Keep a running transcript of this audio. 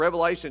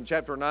Revelation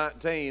chapter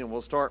 19, and we'll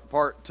start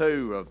part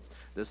 2 of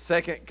the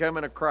second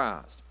coming of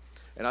Christ.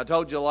 And I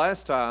told you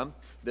last time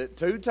that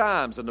 2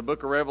 times in the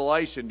book of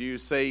Revelation do you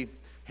see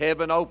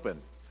heaven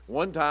open.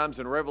 One time's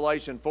in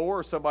Revelation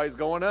 4, somebody's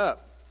going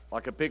up,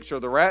 like a picture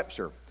of the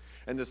rapture.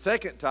 And the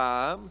second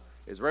time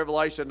is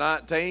Revelation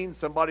 19,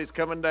 somebody's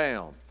coming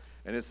down.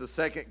 And it's the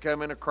second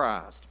coming of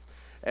Christ.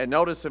 And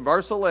notice in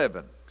verse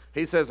 11,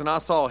 he says, "And I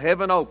saw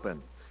heaven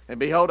open, and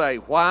behold a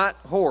white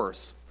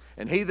horse.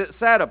 And he that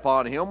sat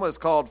upon him was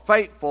called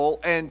Faithful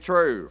and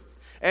True.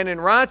 And in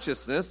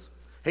righteousness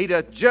he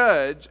doth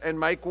judge and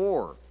make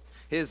war.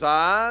 His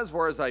eyes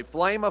were as a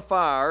flame of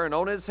fire, and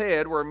on his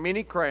head were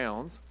many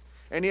crowns.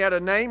 And he had a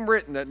name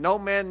written that no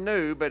man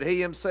knew but he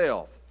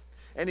himself.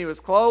 And he was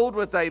clothed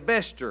with a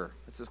vesture,"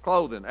 it's his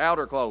clothing,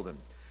 outer clothing,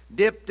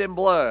 "dipped in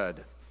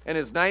blood. And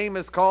his name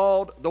is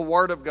called the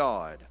Word of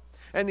God.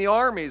 And the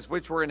armies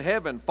which were in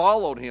heaven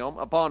followed him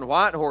upon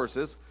white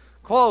horses,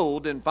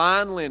 clothed in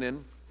fine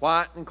linen,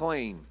 white and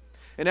clean.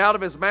 And out of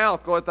his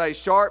mouth goeth a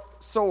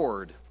sharp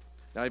sword."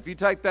 Now, if you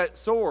take that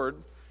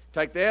sword,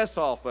 take the S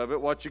off of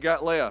it, what you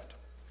got left?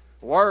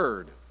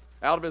 Word.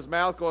 Out of his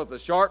mouth goeth a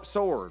sharp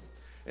sword.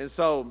 And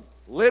so,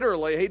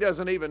 literally, he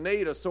doesn't even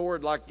need a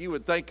sword like you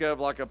would think of,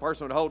 like a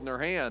person would hold in their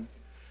hand.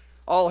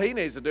 All he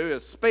needs to do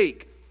is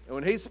speak. And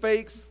when he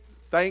speaks,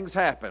 things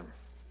happen.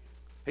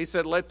 He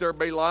said, "Let there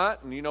be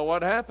light," and you know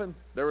what happened?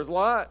 There was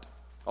light.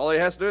 All he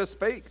has to do is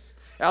speak.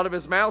 "Out of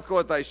his mouth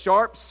goeth a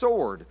sharp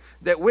sword,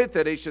 that with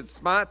it he should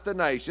smite the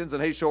nations,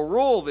 and he shall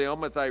rule them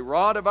with a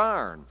rod of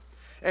iron.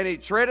 And he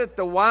treadeth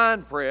the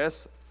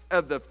winepress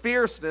of the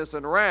fierceness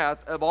and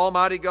wrath of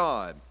Almighty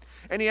God.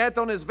 And he hath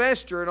on his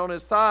vesture and on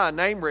his thigh a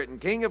name written,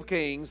 King of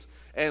Kings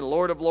and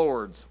Lord of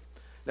Lords."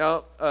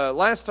 Now,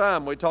 last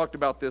time we talked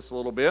about this a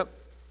little bit,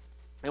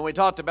 and we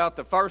talked about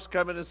the first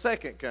coming and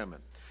second coming.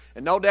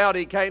 And no doubt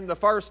he came the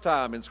first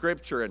time in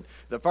Scripture. And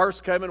the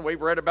first coming,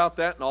 we've read about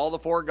that in all the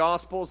 4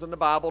 Gospels, and the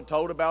Bible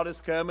told about his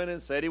coming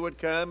and said he would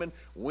come and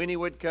when he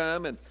would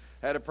come. And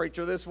had a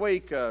preacher this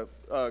week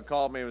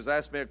called me and was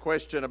asking me a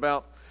question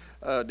about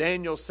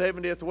Daniel's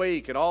 70th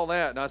week and all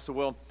that. And I said,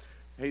 well,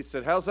 he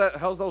said, how's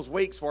those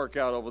weeks work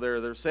out over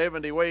there? There's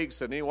 70 weeks.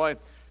 And anyway,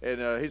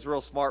 and he's a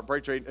real smart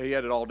preacher. He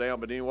had it all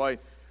down. But anyway,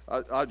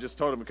 I just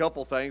told him a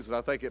couple things, and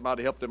I think it might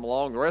have helped him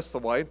along the rest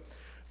of the way.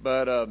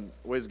 But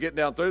we was getting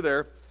down through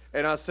there.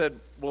 And I said,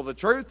 well, the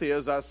truth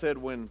is, I said,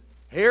 when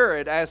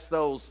Herod asked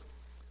those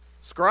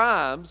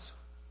scribes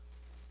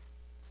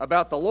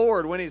about the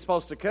Lord, when he's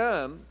supposed to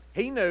come,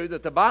 he knew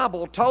that the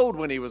Bible told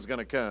when he was going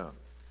to come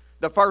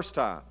the first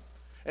time.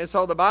 And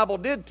so the Bible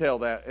did tell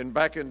that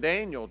back in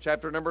Daniel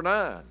chapter number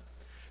 9.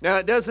 Now,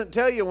 it doesn't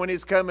tell you when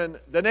he's coming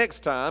the next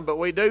time, but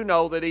we do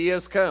know that he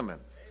is coming.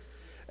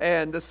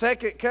 And the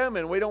second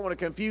coming, we don't want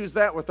to confuse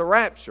that with the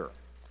rapture.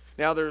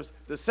 Now, there's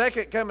the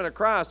second coming of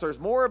Christ. There's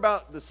more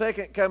about the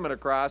second coming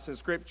of Christ in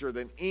Scripture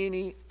than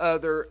any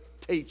other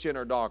teaching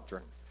or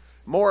doctrine.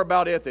 More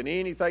about it than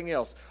anything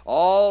else.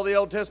 All the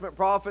Old Testament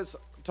prophets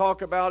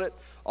talk about it.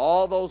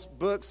 All those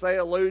books, they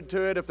allude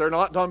to it. If they're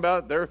not talking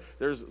about it,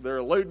 they're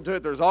alluding to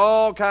it. There's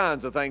all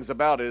kinds of things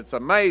about it. It's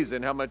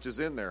amazing how much is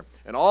in there.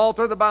 And all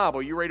through the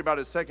Bible, you read about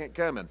his second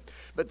coming.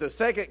 But the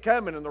second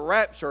coming and the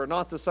rapture are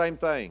not the same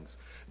things.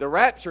 The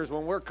rapture is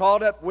when we're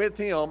caught up with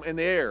him in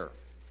the air.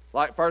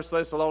 Like 1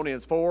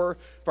 Thessalonians 4,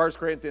 1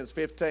 Corinthians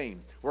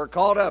 15. We're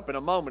caught up in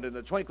a moment, in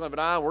the twinkling of an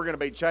eye, we're going to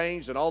be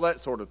changed and all that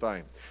sort of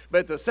thing.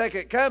 But the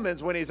second coming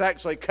is when he's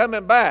actually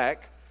coming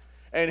back,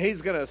 and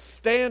he's going to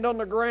stand on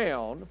the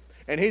ground,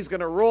 and he's going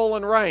to rule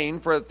and reign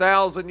for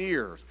 1,000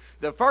 years.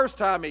 The first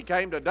time he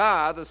came to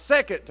die, the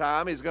second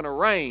time he's going to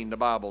reign, the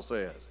Bible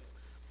says.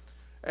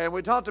 And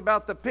we talked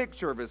about the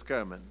picture of his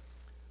coming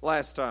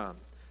last time.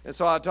 And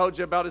so I told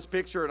you about his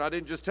picture, and I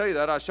didn't just tell you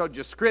that. I showed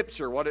you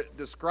Scripture, what it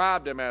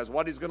described him as,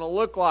 what he's going to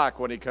look like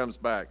when he comes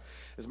back.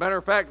 As a matter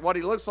of fact, what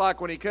he looks like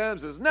when he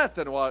comes is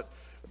nothing what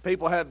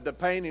people have the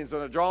paintings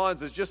and the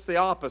drawings. It's just the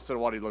opposite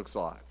of what he looks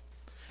like.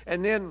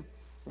 And then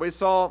we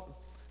saw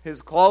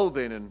his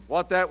clothing and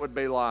what that would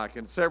be like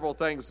and several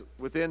things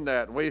within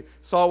that. And we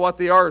saw what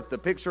the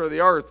picture of the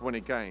earth when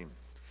he came.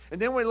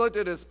 And then we looked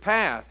at his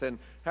path and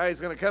how he's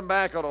going to come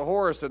back on a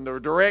horse and the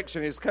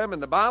direction he's coming.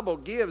 The Bible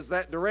gives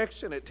that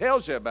direction. It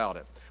tells you about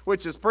it,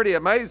 which is pretty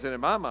amazing in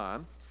my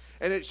mind.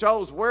 And it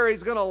shows where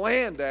he's going to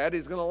land at.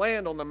 He's going to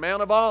land on the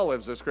Mount of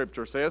Olives, the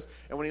Scripture says.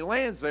 And when he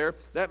lands there,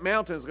 that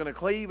mountain is going to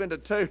cleave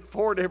into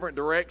 4 different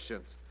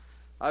directions.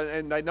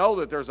 And they know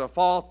that there's a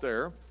fault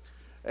there.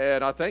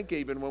 And I think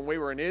even when we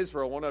were in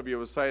Israel, one of you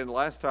was saying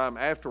last time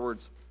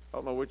afterwards, I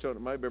don't know which one,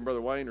 it may have been Brother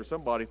Wayne or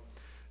somebody,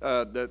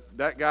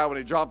 that guy, when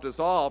he dropped us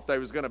off, they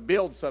was going to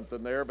build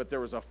something there, but there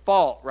was a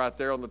fault right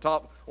there on the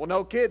top. Well,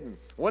 no kidding.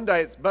 One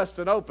day it's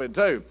busting open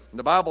too. And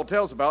the Bible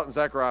tells about it in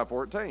Zechariah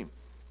 14.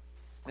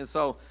 And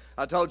so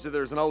I told you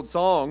there's an old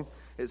song.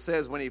 It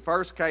says, when he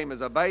first came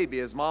as a baby,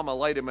 his mama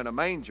laid him in a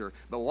manger.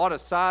 But what a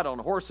sight on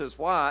horses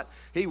white,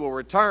 he will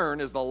return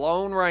as the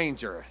Lone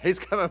Ranger. He's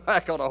coming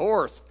back on a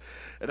horse.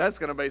 And that's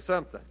going to be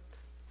something.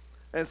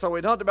 And so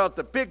we talked about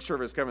the picture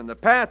of his coming, the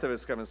path of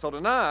his coming. So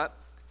tonight,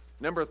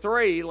 Number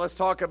 3, let's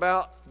talk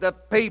about the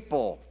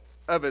people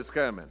of his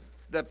coming.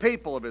 The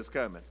people of his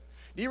coming.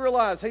 Do you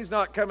realize he's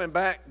not coming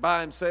back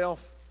by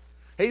himself?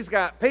 He's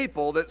got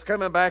people that's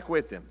coming back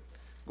with him.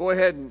 Go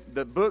ahead, and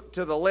the book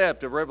to the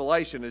left of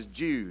Revelation is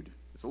Jude.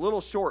 It's a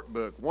little short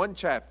book, 1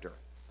 chapter.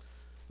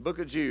 Book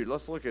of Jude,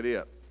 let's look at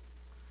it.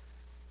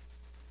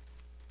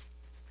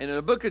 And in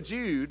the book of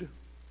Jude,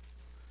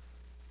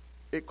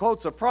 it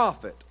quotes a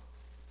prophet.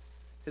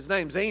 His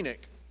name's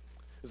Enoch.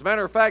 As a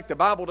matter of fact, the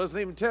Bible doesn't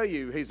even tell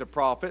you he's a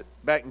prophet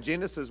back in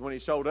Genesis when he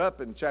showed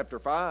up in chapter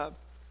 5.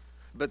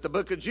 But the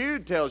book of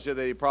Jude tells you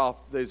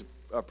that he's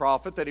a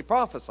prophet, that he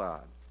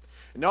prophesied.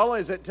 And not only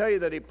does it tell you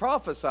that he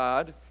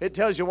prophesied, it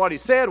tells you what he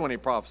said when he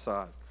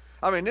prophesied.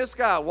 I mean, this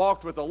guy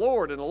walked with the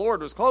Lord, and the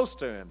Lord was close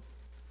to him.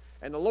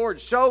 And the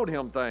Lord showed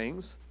him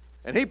things,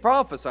 and he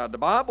prophesied. The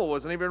Bible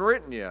wasn't even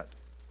written yet.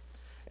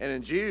 And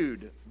in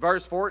Jude,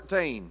 verse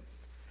 14,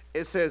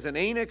 it says, and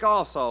Enoch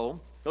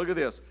also, look at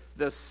this,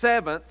 the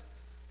 7th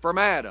from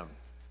Adam.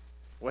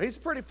 Well, he's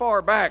pretty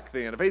far back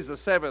then, if he's the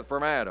 7th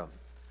from Adam.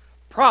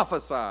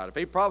 Prophesied. If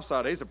he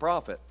prophesied, he's a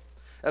prophet.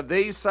 Of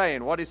these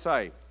saying, what did he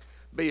say?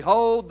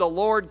 Behold, the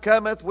Lord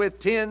cometh with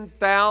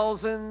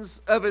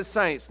 10,000s of his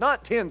saints.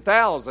 Not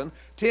 10,000,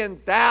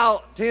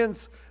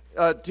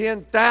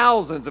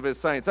 10,000s of his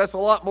saints. That's a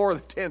lot more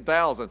than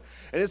 10,000.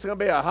 And it's going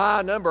to be a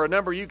high number, a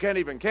number you can't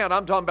even count.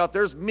 I'm talking about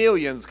there's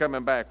millions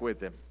coming back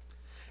with him.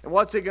 And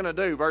what's he going to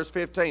do? Verse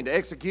 15, to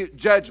execute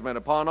judgment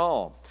upon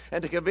all,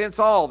 and to convince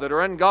all that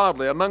are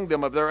ungodly among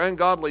them of their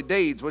ungodly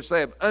deeds, which they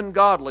have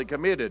ungodly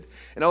committed,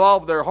 and of all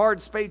of their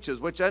hard speeches,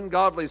 which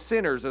ungodly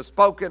sinners have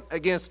spoken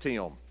against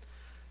him.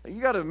 Now,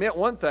 you got to admit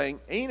one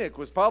thing, Enoch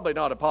was probably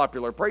not a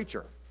popular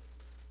preacher.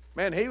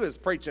 Man, he was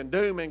preaching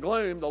doom and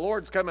gloom. The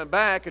Lord's coming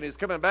back, and he's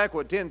coming back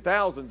with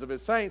 10,000s of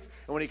his saints.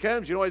 And when he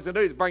comes, you know what he's going to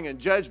do? He's bringing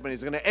judgment.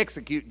 He's going to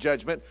execute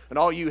judgment on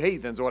all you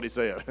heathens, what he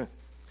said.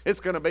 It's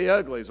going to be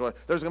ugly.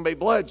 There's going to be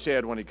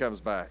bloodshed when he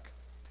comes back.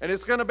 And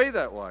it's going to be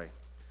that way.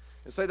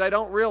 And see, they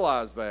don't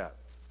realize that.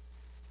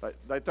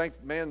 They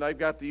think, man, they've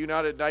got the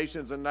United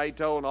Nations and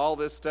NATO and all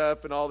this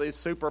stuff and all these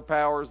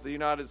superpowers, the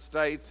United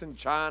States and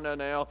China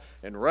now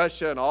and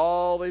Russia and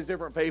all these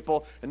different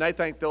people, and they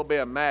think they'll be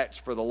a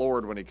match for the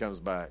Lord when he comes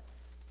back.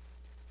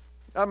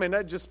 I mean,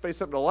 that'd just be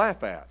something to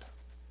laugh at.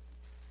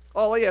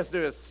 All he has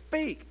to do is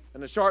speak,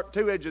 and the sharp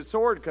two-edged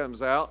sword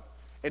comes out,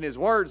 and his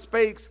word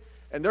speaks,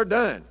 and they're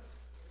done.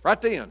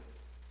 Right then.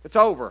 It's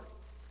over.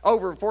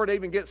 Over before it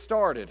even gets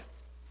started.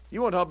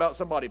 You want to talk about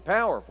somebody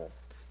powerful.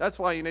 That's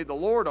why you need the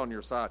Lord on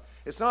your side.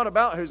 It's not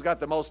about who's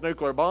got the most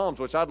nuclear bombs,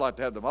 which I'd like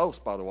to have the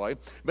most, by the way.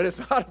 But it's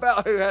not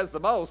about who has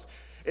the most.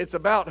 It's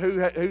about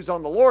who's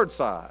on the Lord's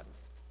side.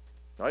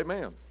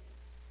 Amen.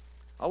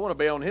 I want to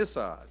be on his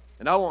side.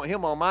 And I want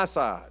him on my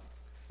side.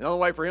 And the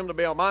only way for him to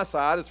be on my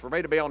side is for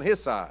me to be on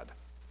his side.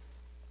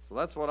 So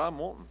that's what I'm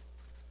wanting.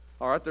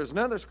 All right, there's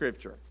another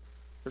scripture.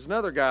 There's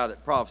another guy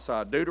that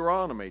prophesied.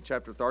 Deuteronomy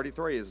chapter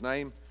 33. His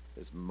name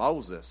is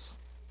Moses.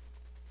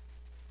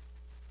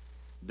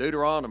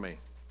 Deuteronomy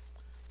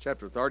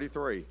chapter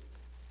 33.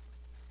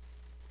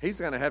 He's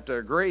going to have to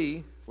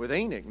agree with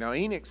Enoch. Now,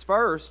 Enoch's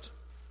first.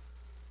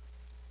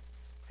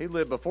 He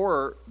lived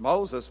before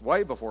Moses,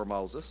 way before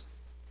Moses.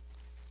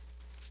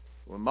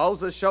 When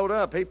Moses showed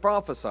up, he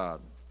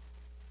prophesied.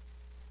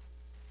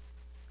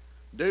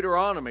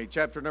 Deuteronomy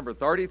chapter number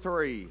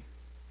 33.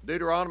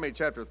 Deuteronomy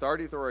chapter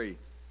 33.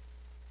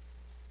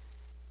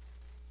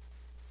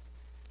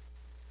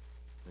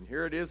 And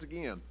here it is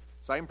again.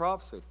 Same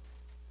prophecy.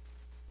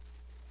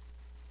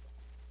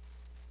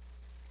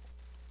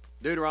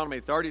 Deuteronomy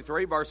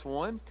 33, verse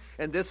 1.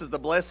 And this is the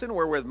blessing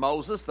wherewith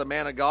Moses, the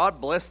man of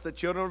God, blessed the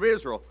children of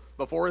Israel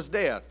before his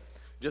death.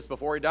 Just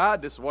before he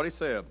died, this is what he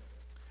said.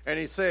 And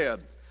he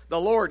said, the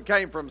Lord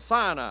came from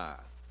Sinai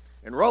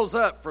and rose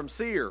up from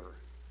Seir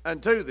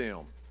unto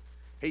them.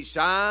 He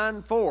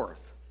shined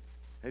forth.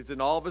 He's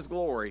in all of his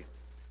glory.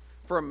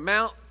 From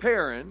Mount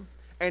Paran,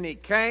 and he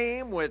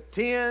came with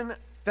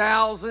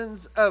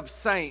 10,000s of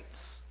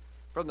saints.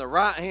 From the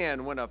right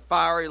hand went a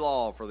fiery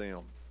law for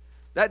them.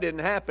 That didn't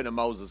happen in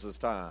Moses'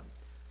 time.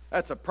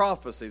 That's a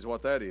prophecy is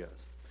what that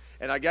is.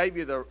 And I gave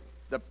you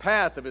the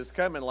path of his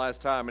coming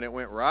last time, and it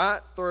went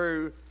right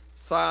through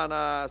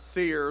Sinai,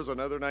 Seir's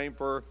another name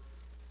for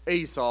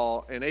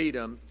Esau, and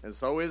Edom, and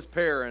so is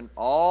Paran,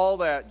 all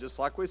that, just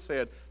like we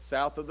said,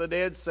 south of the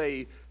Dead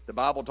Sea. The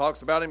Bible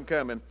talks about him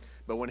coming.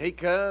 But when he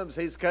comes,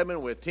 he's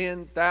coming with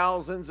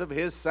 10,000s of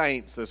his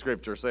saints, the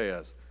Scripture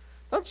says.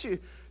 Don't you?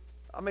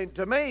 I mean,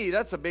 to me,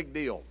 that's a big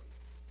deal.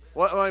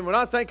 Well, I mean, when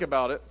I think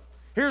about it,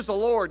 here's the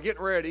Lord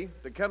getting ready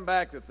to come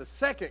back at the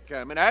second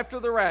coming, after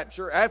the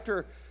rapture,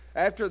 after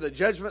the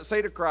judgment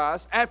seat of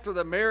Christ, after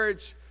the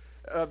marriage,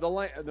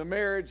 the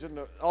marriage and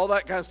all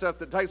that kind of stuff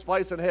that takes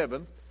place in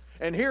heaven.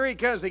 And here he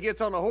comes, he gets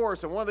on a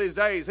horse, and one of these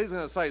days he's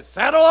going to say,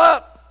 saddle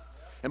up!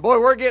 And boy,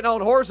 we're getting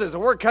on horses,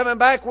 and we're coming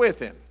back with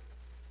him.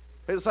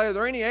 People say, are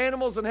there any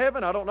animals in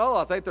heaven? I don't know.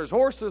 I think there's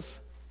horses,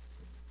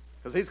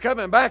 because he's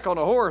coming back on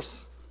a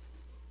horse.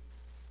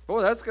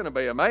 Boy, that's going to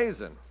be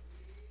amazing.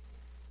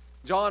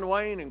 John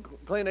Wayne and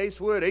Clint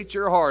Eastwood, eat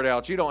your heart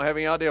out. You don't have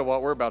any idea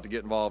what we're about to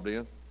get involved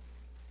in.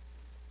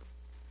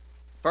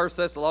 1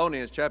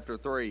 Thessalonians chapter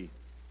 3.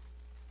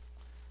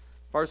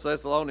 1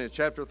 Thessalonians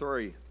chapter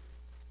 3.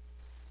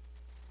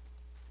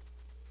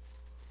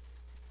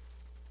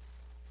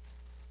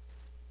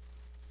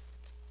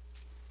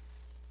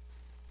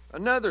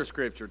 Another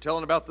scripture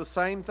telling about the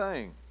same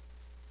thing.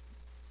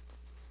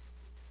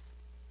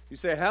 You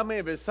say, how many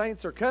of his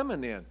saints are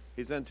coming in?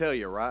 He's going to tell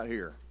you right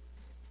here.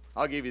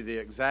 I'll give you the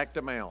exact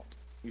amount.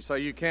 You say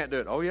you can't do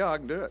it. Oh, yeah, I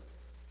can do it.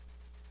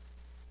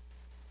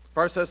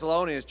 1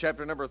 Thessalonians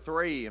chapter number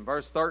 3 and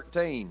verse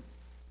 13.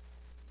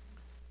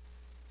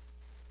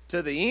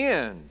 To the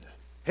end,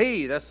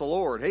 he, that's the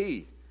Lord,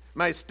 he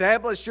may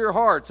establish your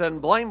hearts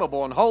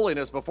unblameable in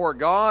holiness before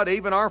God,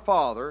 even our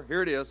Father,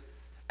 here it is,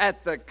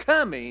 at the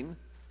coming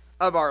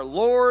of our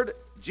Lord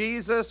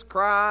Jesus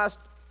Christ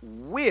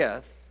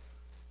with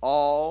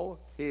all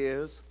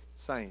his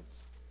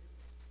saints.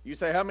 You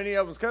say, how many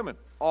of them's coming?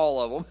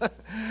 All of them.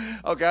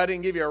 Okay, I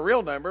didn't give you a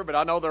real number, but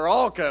I know they're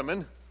all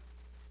coming.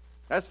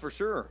 That's for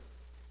sure.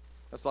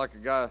 That's like a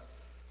guy,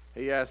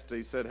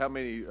 he said, how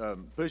many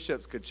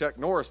push-ups could Chuck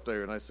Norris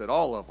do? And I said,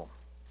 all of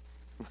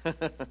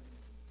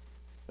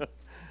them.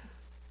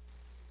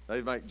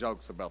 They make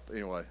jokes about that.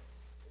 Anyway.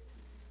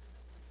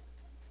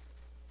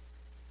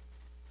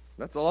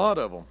 That's a lot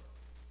of them.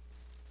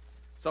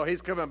 So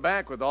he's coming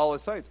back with all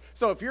his saints.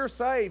 So if you're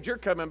saved, you're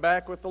coming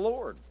back with the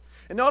Lord.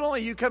 And not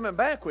only are you coming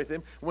back with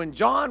him, when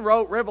John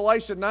wrote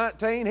Revelation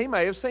 19, he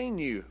may have seen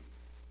you.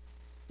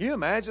 You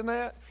imagine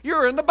that?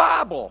 You're in the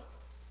Bible.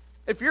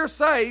 If you're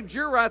saved,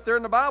 you're right there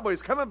in the Bible.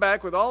 He's coming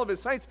back with all of his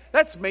saints.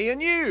 That's me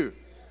and you.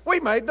 We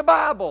made the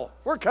Bible.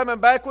 We're coming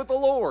back with the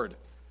Lord.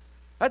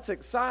 That's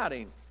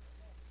exciting.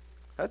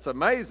 That's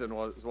amazing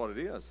what it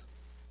is.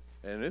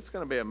 And it's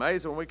going to be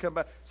amazing when we come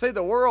back. See,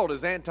 the world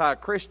is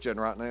anti-Christian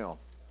right now.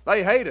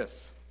 They hate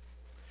us.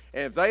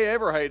 And if they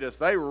ever hate us,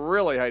 they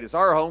really hate us.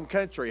 Our home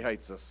country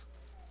hates us.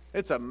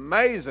 It's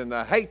amazing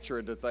the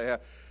hatred that they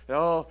have.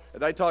 Oh,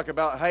 they talk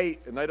about hate,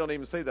 and they don't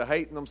even see the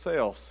hate in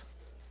themselves.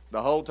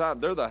 The whole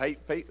time, they're the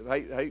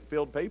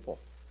hate-filled people.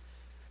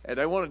 And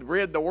they want to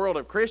rid the world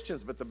of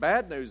Christians, but the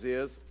bad news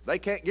is they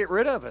can't get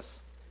rid of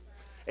us.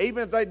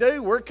 Even if they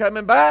do, we're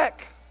coming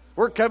back.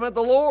 We're coming to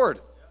the Lord.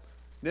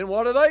 Then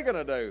what are they going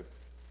to do?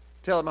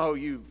 Tell them, oh,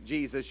 you,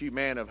 Jesus, you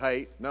man of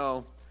hate.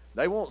 No,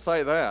 they won't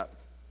say that.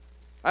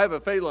 I have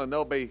a feeling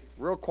they'll be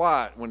real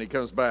quiet when he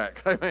comes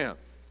back. Amen.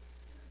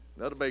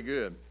 That'll be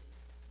good.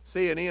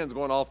 CNN's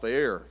going off the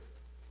air.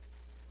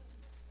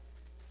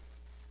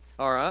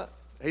 All right.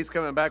 He's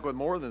coming back with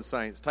more than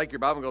saints. Take your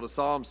Bible and go to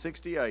Psalm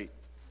 68.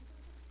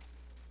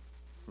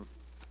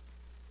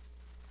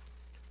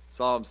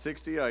 Psalm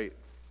 68.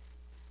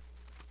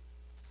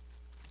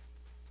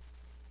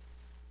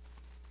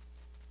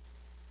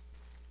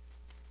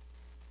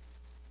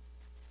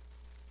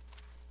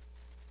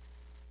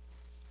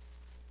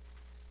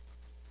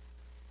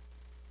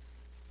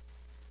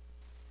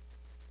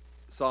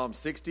 Psalm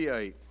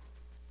 68.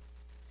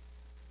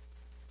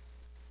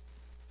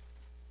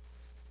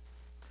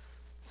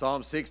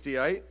 Psalm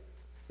 68,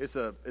 it's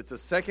a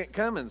second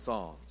coming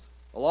Psalms.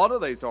 A lot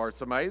of these are.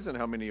 It's amazing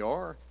how many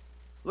are.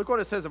 Look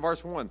what it says in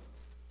verse 1.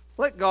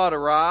 Let God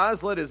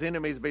arise, let his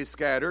enemies be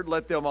scattered,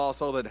 let them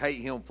also that hate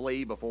him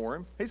flee before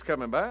him. He's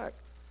coming back.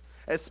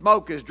 As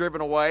smoke is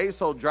driven away,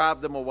 so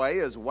drive them away.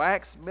 As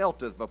wax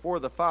melteth before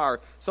the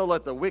fire, so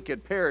let the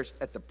wicked perish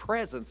at the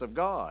presence of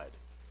God.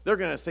 They're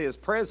going to see his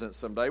presence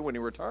someday when he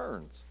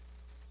returns.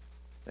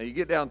 Now you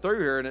get down through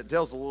here and it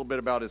tells a little bit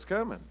about his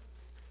coming.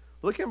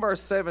 Look in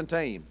verse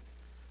 17.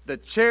 The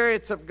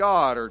chariots of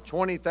God are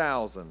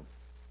 20,000,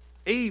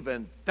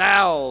 even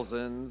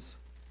thousands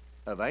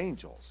of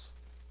angels.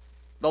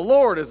 The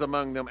Lord is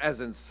among them as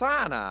in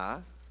Sinai.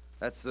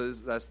 That's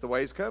the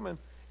way he's coming.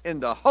 In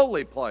the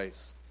holy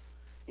place.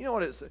 You know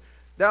what it says?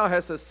 Thou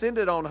hast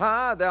ascended on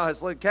high. Thou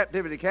hast led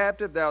captivity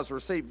captive. Thou hast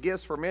received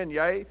gifts from men,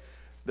 yea,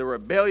 the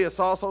rebellious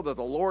also, that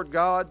the Lord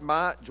God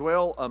might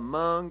dwell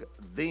among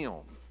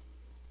them.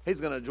 He's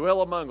going to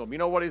dwell among them. You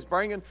know what he's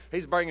bringing?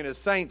 He's bringing his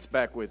saints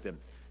back with him.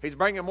 He's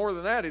bringing more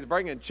than that. He's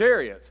bringing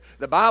chariots.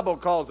 The Bible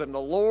calls him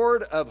the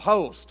Lord of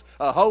hosts.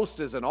 A host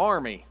is an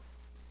army.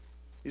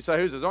 You say,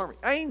 who's his army?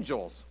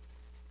 Angels.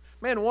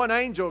 Man, one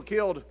angel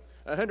killed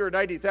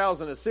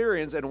 180,000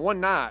 Assyrians in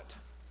one night.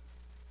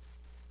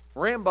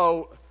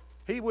 Rambo,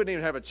 he wouldn't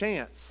even have a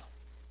chance.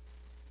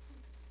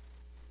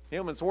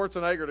 Him and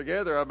Schwarzenegger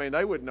together, I mean,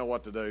 they wouldn't know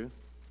what to do.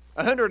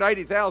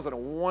 180,000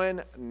 in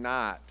one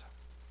night.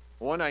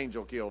 One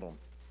angel killed them.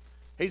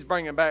 He's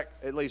bringing back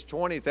at least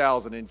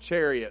 20,000 in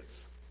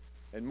chariots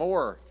and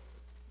more.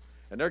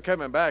 And they're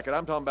coming back. And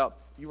I'm talking about,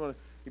 you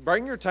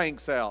bring your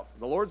tanks out.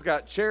 The Lord's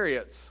got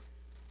chariots.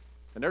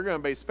 And they're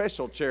going to be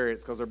special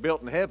chariots because they're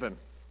built in heaven.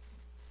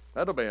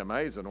 That'll be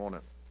amazing, won't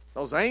it?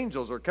 Those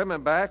angels are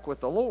coming back with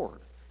the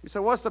Lord. You say,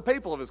 what's the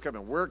people of his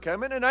coming? We're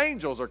coming and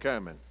angels are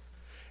coming.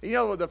 You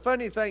know, the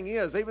funny thing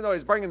is, even though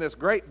he's bringing this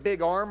great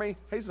big army,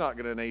 he's not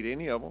going to need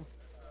any of them.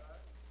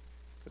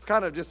 It's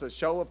kind of just a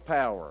show of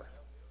power.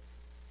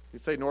 You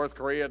see North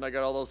Korea, and they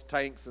got all those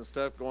tanks and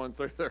stuff going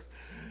through their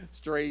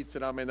streets,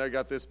 and I mean, they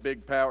got this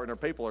big power, and their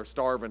people are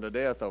starving to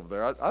death over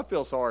there. I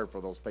feel sorry for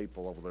those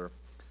people over there.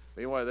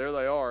 But anyway, there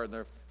they are, and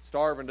they're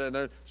starving, and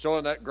they're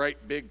showing that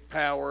great big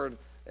power,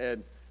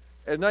 and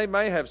they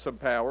may have some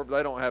power, but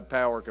they don't have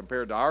power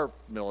compared to our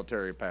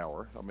military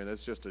power. I mean,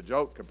 it's just a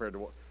joke compared to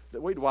what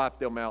we'd wipe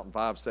them out in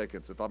 5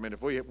 seconds.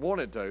 If we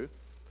wanted to,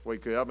 we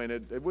could. I mean,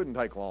 it wouldn't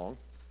take long.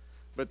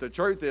 But the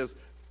truth is,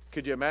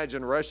 could you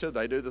imagine Russia?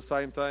 They do the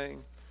same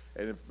thing.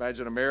 And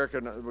imagine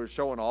America, we're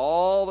showing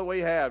all that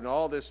we have and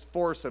all this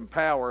force and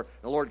power.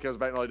 And the Lord comes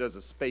back and all he does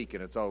is speak,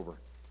 and it's over.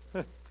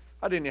 I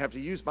didn't even have to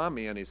use my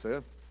men, he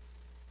said.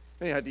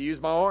 I didn't have to use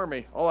my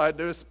army. All I had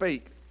to do is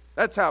speak.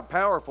 That's how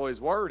powerful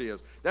his word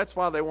is. That's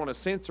why they want to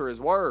censor his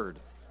word.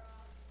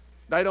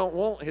 They don't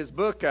want his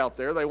book out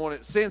there. They want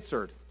it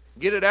censored.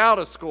 Get it out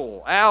of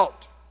school.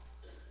 Out.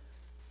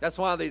 That's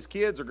why these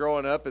kids are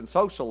growing up in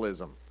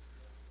socialism.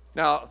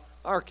 Now,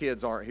 our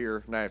kids aren't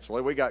here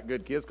naturally. We got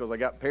good kids because they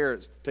got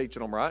parents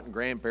teaching them right and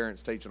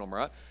grandparents teaching them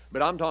right.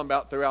 But I'm talking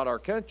about throughout our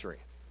country.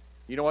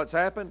 You know what's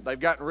happened? They've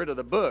gotten rid of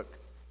the book.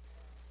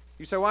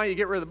 You say, why do you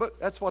get rid of the book?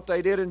 That's what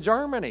they did in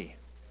Germany.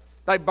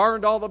 They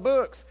burned all the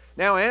books.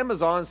 Now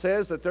Amazon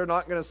says that they're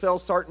not going to sell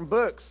certain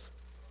books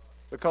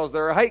because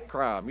they're a hate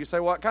crime. You say,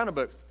 what kind of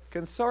books?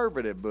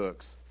 Conservative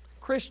books.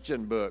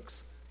 Christian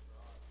books.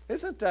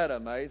 Isn't that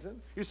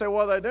amazing? You say,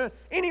 what are they doing?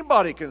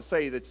 Anybody can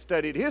see that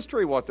studied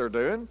history what they're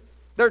doing.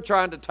 They're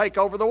trying to take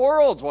over the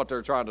world's what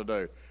they're trying to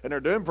do. And they're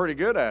doing pretty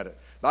good at it.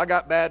 But I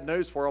got bad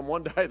news for them.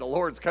 One day the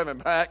Lord's coming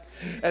back,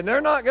 and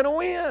they're not going to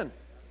win.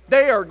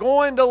 They are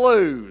going to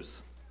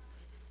lose.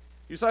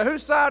 You say,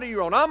 whose side are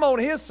you on? I'm on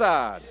his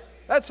side.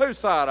 That's whose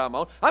side I'm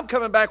on. I'm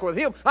coming back with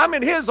him. I'm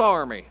in his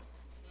army.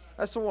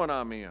 That's the one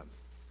I'm in.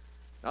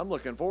 I'm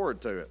looking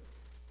forward to it.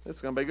 It's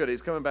going to be good.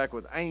 He's coming back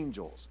with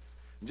angels.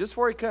 And just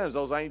before he comes,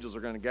 those angels are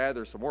going to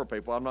gather some more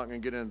people. I'm not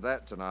going to get into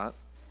that tonight.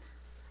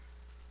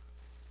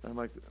 I'm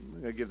going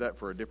to give that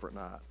for a different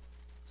night.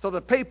 So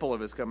the people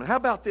of his coming. How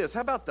about this?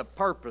 How about the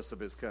purpose of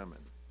his coming?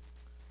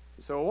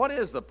 So what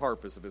is the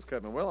purpose of his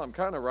coming? Well, I'm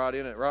kind of right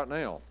in it right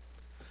now.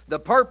 The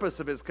purpose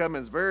of his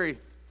coming is very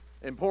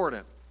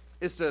important.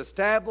 It's to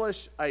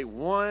establish a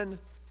one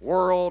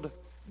world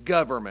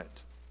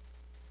government.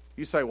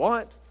 You say,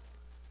 what?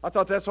 I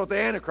thought that's what the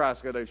Antichrist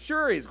is going to do.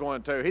 Sure, he's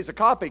going to. He's a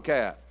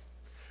copycat.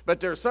 But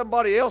there's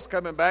somebody else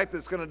coming back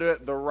that's going to do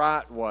it the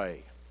right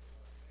way.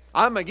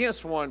 I'm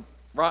against one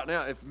right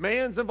now. If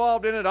man's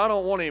involved in it, I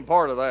don't want any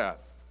part of that.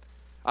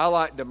 I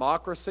like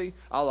democracy.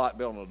 I like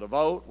being able to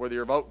vote. Whether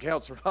your vote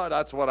counts or not,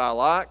 that's what I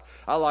like.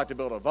 I like to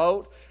be able to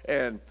vote.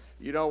 And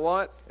you know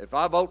what? If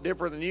I vote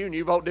different than you and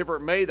you vote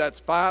different than me, that's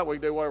fine. We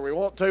can do whatever we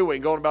want to. We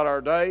can go on about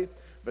our day.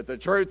 But the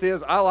truth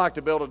is, I like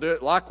to be able to do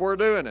it like we're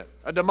doing it.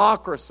 A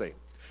democracy.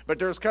 But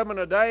there's coming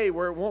a day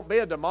where it won't be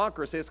a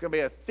democracy. It's going to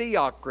be a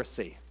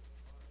theocracy.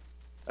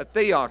 A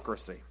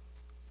theocracy.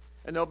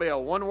 And there'll be a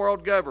one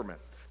world government.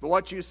 But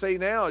what you see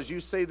now is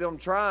you see them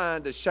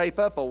trying to shape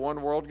up a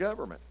one world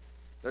government.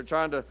 They're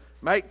trying to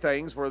make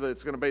things where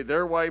it's going to be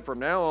their way from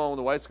now on,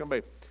 the way it's going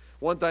to be.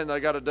 One thing they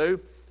got to do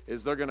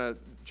is they're going to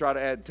try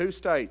to add 2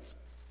 states.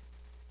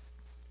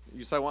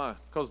 You say, why?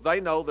 Because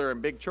they know they're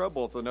in big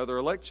trouble if another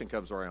election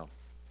comes around.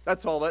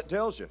 That's all that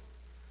tells you.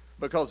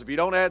 Because if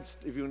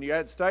when you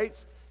add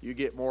states, you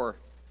get more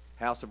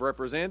House of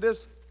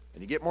Representatives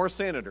and you get more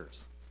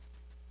senators.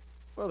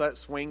 Well, that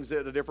swings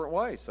it a different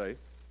way, see?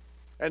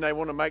 And they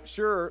want to make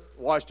sure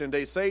Washington,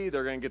 D.C.,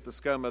 they're going to get the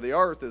scum of the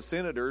earth as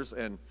senators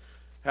and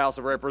House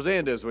of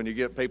Representatives when you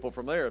get people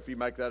from there, if you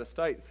make that a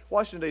state.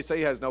 Washington,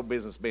 D.C. has no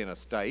business being a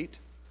state.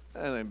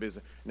 And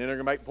then they're going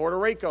to make Puerto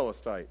Rico a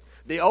state.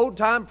 The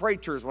old-time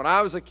preachers, when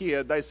I was a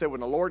kid, they said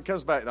when the Lord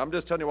comes back, and I'm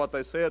just telling you what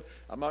they said.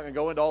 I'm not going to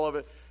go into all of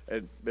it.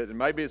 But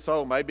maybe it's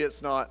so, maybe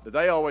it's not. But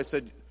they always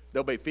said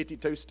there'll be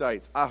 52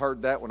 states. I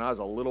heard that when I was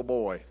a little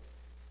boy.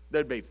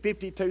 There'd be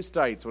 52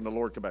 states when the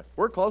Lord comes back.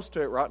 We're close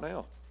to it right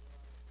now.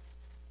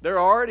 They're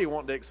already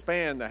wanting to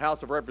expand the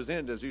House of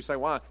Representatives. You say,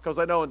 why? Because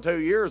they know in 2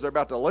 years they're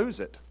about to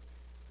lose it.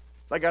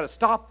 They got to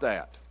stop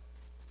that.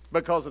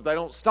 Because if they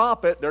don't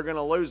stop it, they're going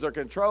to lose their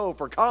control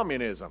for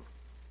communism.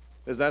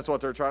 Because that's what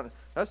they're trying to.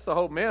 That's the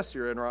whole mess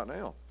you're in right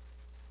now.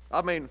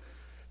 I mean,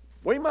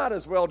 we might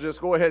as well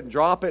just go ahead and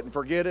drop it and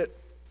forget it.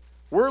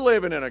 We're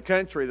living in a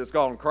country that's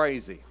gone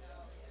crazy.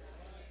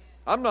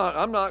 I'm not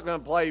going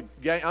to play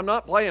game. I'm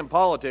not playing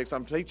politics.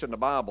 I'm teaching the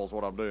Bible is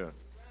what I'm doing.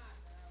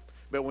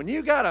 But when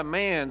you got a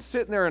man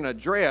sitting there in a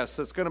dress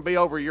that's going to be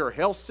over your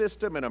health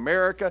system in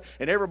America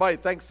and everybody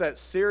thinks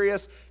that's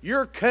serious,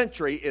 your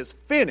country is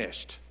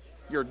finished.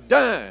 You're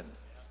done.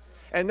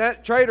 And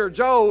that Trader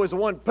Joe is the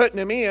one putting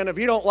him in. If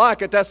you don't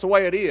like it, that's the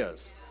way it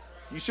is.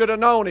 You should have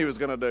known he was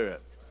going to do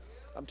it.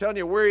 I'm telling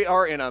you, we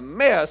are in a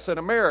mess in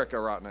America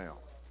right now.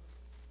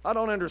 I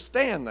don't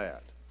understand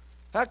that.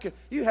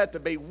 You have to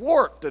be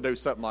warped to do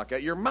something like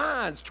that. Your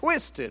mind's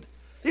twisted.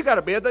 You got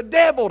to be of the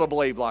devil to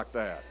believe like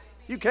that.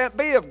 You can't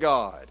be of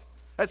God.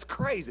 That's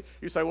crazy.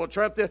 You say, well,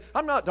 Trump did.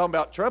 I'm not talking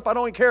about Trump. I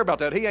don't even care about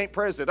that. He ain't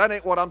president. That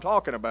ain't what I'm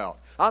talking about.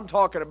 I'm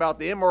talking about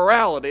the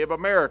immorality of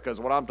America is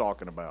what I'm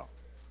talking about.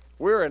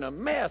 We're in a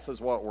mess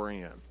is what we're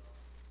in.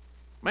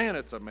 Man,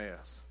 it's a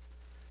mess.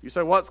 You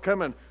say, what's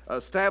coming?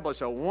 Establish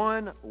a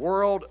one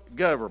world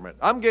government.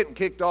 I'm getting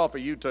kicked off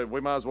of YouTube.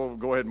 We might as well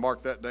go ahead and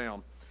mark that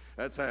down.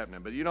 That's happening.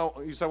 But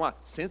you say, why?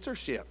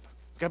 Censorship.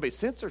 It's got to be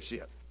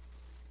censorship.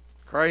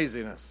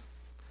 Craziness.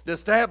 To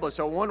establish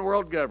a one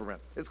world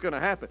government. It's going to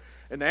happen.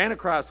 And the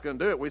Antichrist is going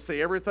to do it. We see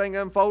everything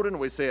unfolding.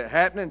 We see it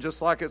happening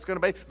just like it's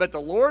going to be. But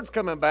the Lord's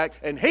coming back,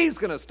 and He's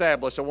going to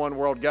establish a one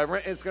world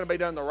government. And it's going to be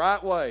done the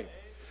right way.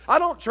 I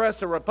don't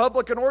trust a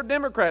Republican or a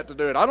Democrat to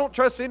do it. I don't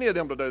trust any of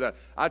them to do that.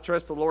 I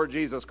trust the Lord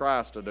Jesus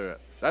Christ to do it.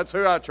 That's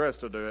who I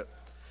trust to do it.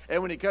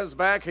 And when He comes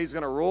back, He's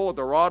going to rule with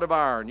the rod of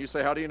iron. You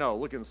say, how do you know?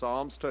 Look in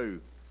Psalms 2.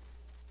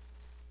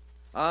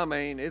 I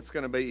mean, it's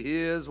going to be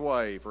His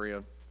way,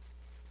 friend.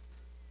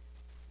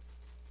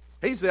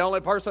 He's the only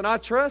person I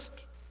trust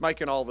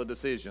making all the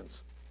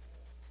decisions.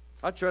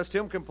 I trust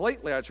Him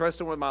completely. I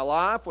trust Him with my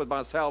life, with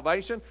my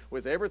salvation,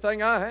 with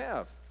everything I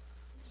have.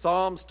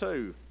 Psalms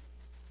 2.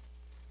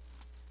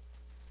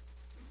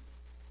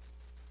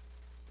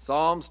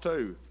 Psalms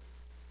 2.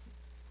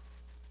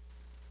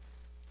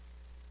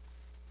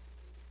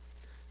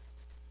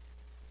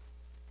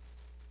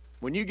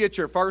 When you get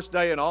your first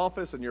day in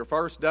office and your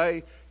first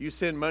day, you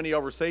send money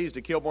overseas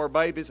to kill more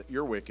babies,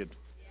 you're wicked.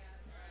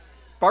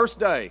 First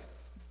day,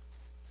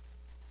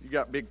 you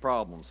got big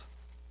problems.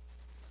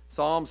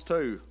 Psalms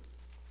 2.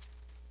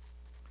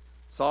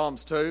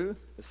 Psalms 2,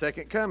 the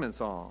second coming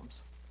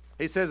Psalms.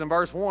 He says in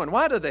verse 1,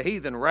 why do the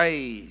heathen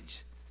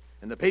rage?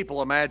 And the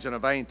people imagine a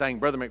vain thing.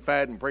 Brother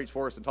McFadden preached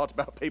for us and talked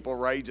about people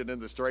raging in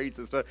the streets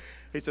and stuff.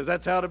 He says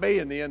that's how to be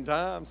in the end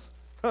times.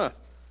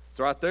 It's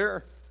right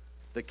there.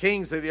 The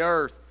kings of the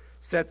earth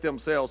set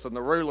themselves, and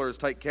the rulers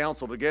take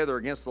counsel together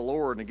against the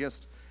Lord and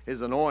against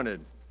His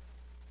anointed.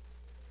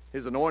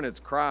 His anointed's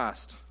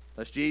Christ.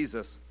 That's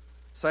Jesus.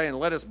 Saying,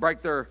 let us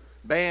break their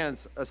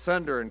bands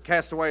asunder and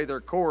cast away their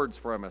cords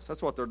from us.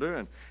 That's what they're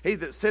doing. He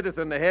that sitteth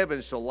in the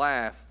heavens shall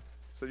laugh.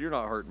 So you're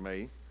not hurting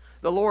me.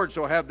 The Lord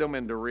shall have them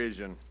in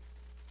derision.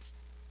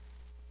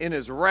 In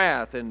His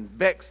wrath, and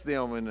vex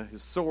them in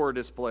His sore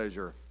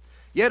displeasure.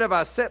 Yet have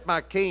I set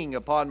my king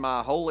upon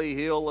my holy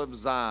hill of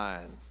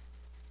Zion.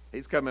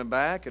 He's coming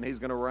back, and He's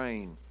going to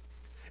reign.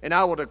 And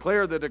I will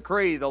declare the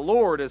decree, the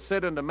Lord has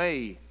said unto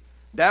me,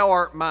 thou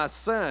art my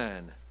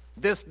son.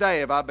 This day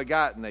have I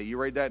begotten thee. You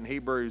read that in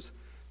Hebrews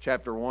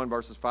chapter 1,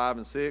 verses 5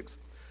 and 6.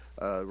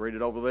 Read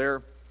it over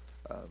there.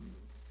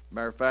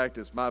 Matter of fact,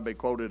 it might be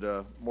quoted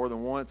more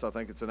than once. I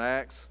think it's in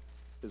Acts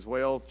as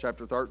well,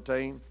 chapter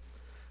 13.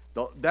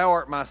 Thou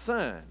art my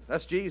son.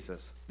 That's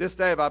Jesus. This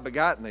day have I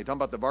begotten thee. Talking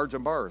about the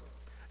virgin birth.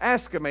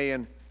 Ask of me,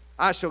 and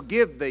I shall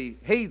give thee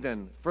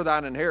heathen for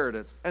thine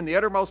inheritance, and the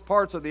uttermost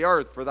parts of the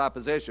earth for thy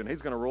possession.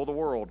 He's going to rule the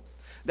world.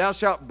 Thou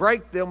shalt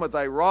break them with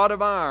a rod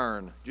of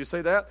iron. Did you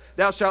see that?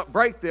 Thou shalt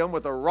break them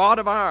with a rod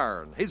of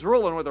iron. He's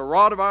ruling with a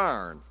rod of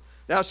iron.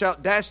 Thou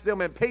shalt dash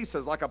them in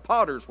pieces like a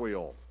potter's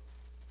wheel.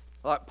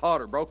 Like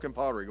broken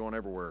pottery going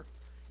everywhere.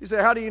 You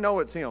say, how do you know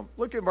it's Him?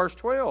 Look at verse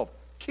 12.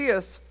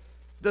 Kiss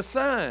the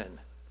Son,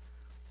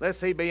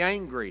 lest He be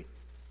angry,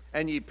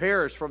 and ye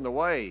perish from the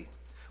way.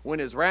 When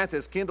His wrath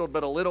is kindled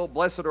but a little,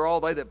 blessed are all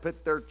they that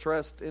put their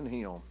trust in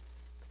Him.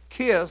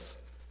 Kiss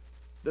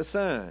the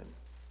Son.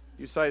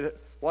 You say,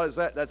 what is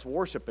that? That's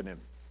worshiping Him.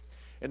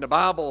 In the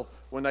Bible,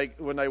 when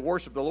they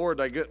worshiped the Lord,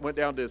 they went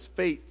down to His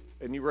feet,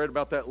 and you read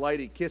about that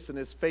lady kissing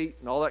His feet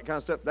and all that kind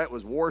of stuff. That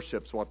was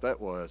worship's what that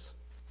was.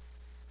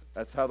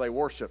 That's how they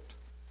worshiped.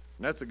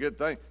 And that's a good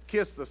thing.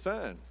 Kiss the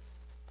Son.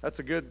 That's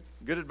a good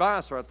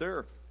advice right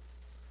there.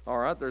 All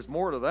right, there's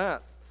more to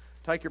that.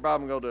 Take your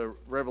Bible and go to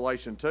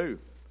Revelation 2.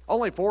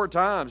 Only 4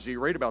 times do you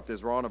read about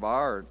this rod of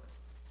iron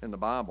in the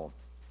Bible.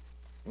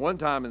 One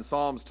time in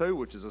Psalms 2,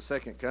 which is the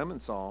second coming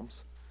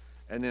Psalms,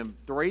 and then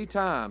 3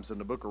 times in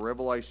the book of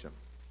Revelation.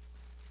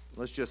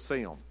 Let's just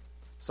see them.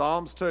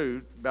 Psalms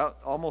 2, about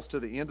almost to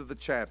the end of the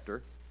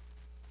chapter.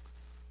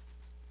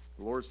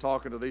 The Lord's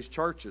talking to these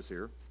churches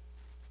here.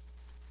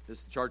 This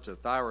is the church of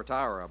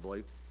Thyatira, I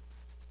believe.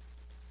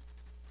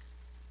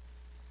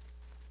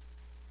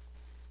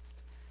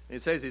 And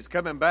it says He's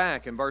coming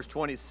back in verse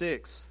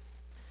 26.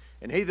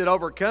 And he that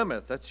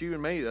overcometh, that's you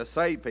and me, the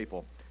saved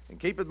people, and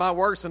keepeth my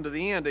works unto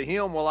the end, to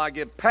him will I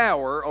give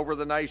power over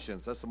the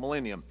nations. That's the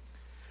millennium.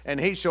 And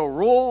He shall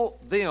rule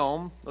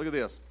them, look at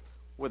this,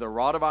 with a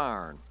rod of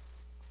iron.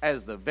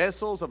 As the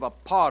vessels of a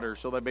potter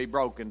shall they be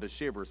broken to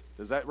shivers.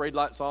 Does that read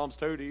like Psalms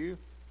 2 to you?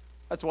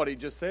 That's what he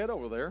just said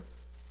over there.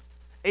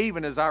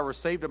 Even as I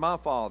received of my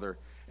Father,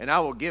 and I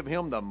will give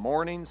him the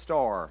morning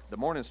star. The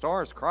morning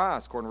star is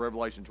Christ, according to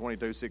Revelation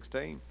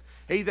 22:16.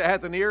 He that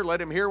hath an ear, let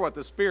him hear what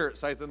the Spirit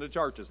saith unto the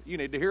churches. You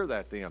need to hear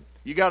that then.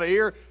 You got an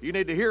ear, you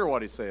need to hear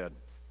what He said.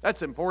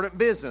 That's important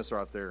business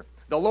right there.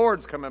 The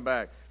Lord's coming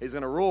back. He's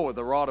going to rule with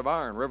the rod of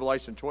iron.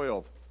 Revelation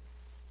 12.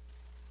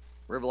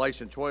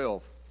 Revelation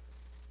 12.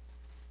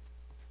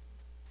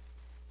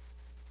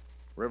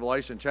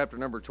 Revelation chapter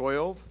number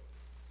 12.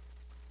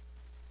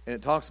 And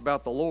it talks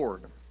about the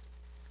Lord.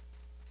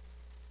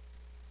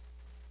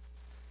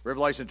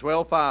 Revelation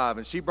 12:5,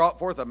 and she brought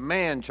forth a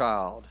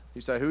man-child.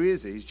 You say, who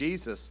is he? He's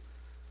Jesus,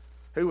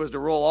 who was to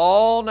rule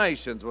all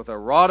nations with a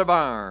rod of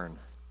iron.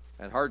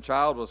 And her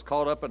child was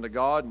caught up unto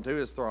God and to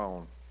his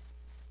throne.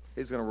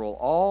 He's going to rule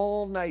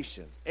all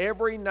nations.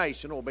 Every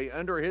nation will be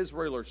under his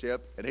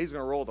rulership, and he's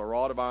going to rule with a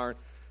rod of iron.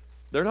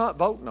 They're not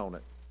voting on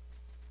it.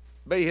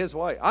 Be his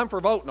way. I'm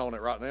for voting on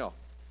it right now.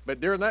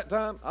 But during that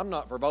time, I'm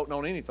not for voting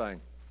on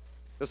anything.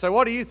 They'll say,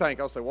 what do you think?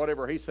 I'll say,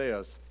 whatever he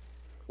says.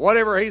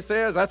 Whatever he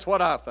says, that's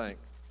what I think.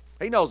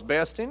 He knows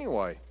best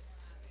anyway.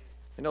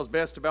 He knows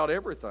best about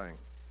everything.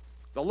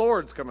 The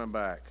Lord's coming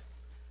back.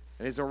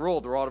 And he's going to rule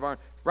with the rod of iron.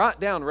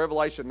 Write down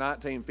Revelation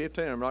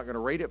 19:15. I'm not going to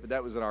read it, but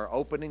that was in our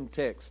opening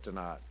text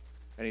tonight.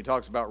 And he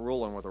talks about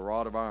ruling with a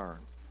rod of iron.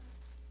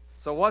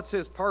 So what's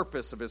his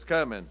purpose of his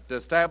coming? To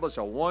establish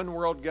a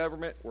one-world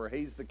government where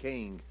he's the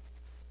king.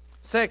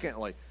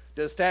 Secondly,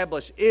 to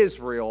establish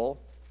Israel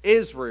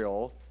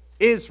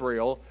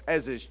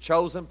as his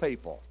chosen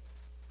people.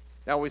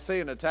 Now we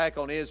see an attack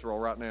on Israel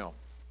right now.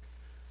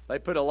 They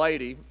put a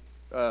lady,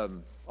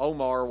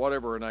 Omar, or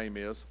whatever her name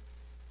is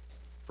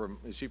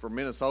she from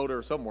Minnesota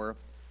or somewhere,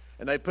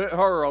 and they put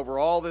her over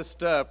all this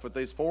stuff with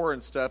these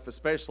foreign stuff,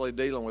 especially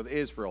dealing with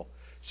Israel.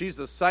 She's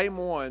the same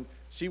one.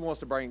 She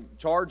wants to bring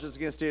charges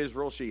against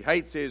Israel. She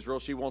hates Israel.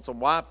 She wants them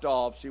wiped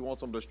off. She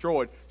wants them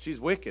destroyed. She's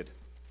wicked.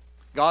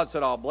 God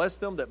said, I'll bless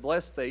them that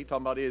bless thee,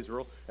 talking about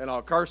Israel, and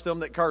I'll curse them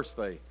that curse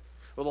thee.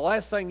 Well, the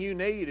last thing you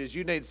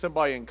need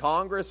somebody in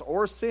Congress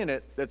or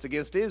Senate that's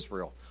against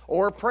Israel,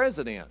 or a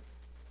president.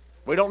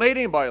 We don't need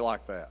anybody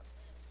like that.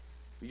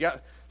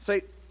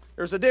 See,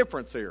 there's a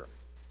difference here.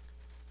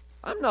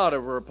 I'm not a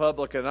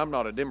Republican. I'm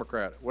not a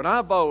Democrat. When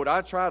I vote,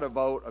 I try to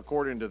vote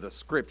according to the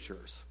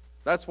Scriptures.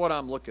 That's what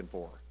I'm looking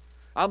for.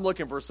 I'm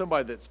looking for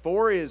somebody that's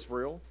for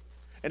Israel,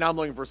 and I'm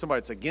looking for somebody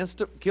that's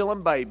against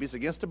killing babies,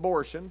 against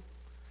abortion.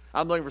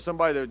 I'm looking for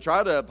somebody that would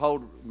try to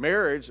uphold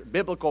marriage,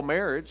 biblical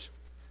marriage.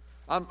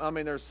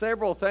 There's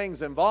several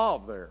things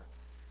involved there.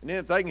 And then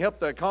if they can help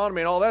the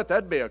economy and all that,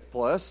 that'd be a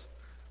plus.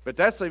 But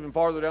that's even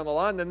farther down the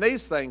line than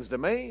these things to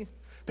me.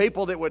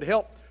 People that would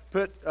help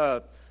put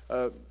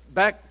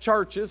back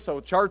churches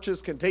so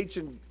churches can teach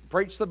and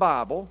preach the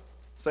Bible.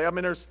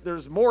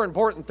 There's more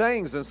important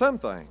things than some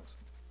things.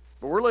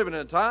 But we're living in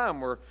a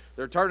time where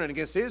they're turning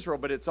against Israel,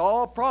 but it's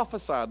all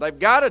prophesied. They've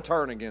got to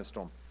turn against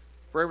them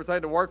for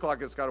everything to work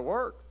like it's got to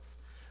work.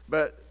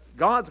 But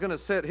God's going to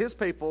set his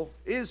people,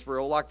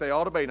 Israel, like they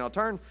ought to be. Now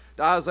turn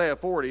to Isaiah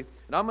 40,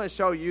 and I'm going to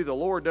show you the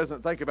Lord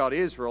doesn't think about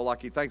Israel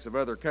like he thinks of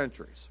other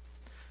countries.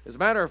 As a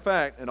matter of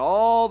fact, in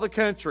all the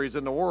countries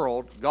in the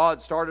world,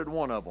 God started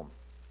one of them.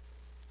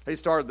 He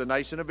started the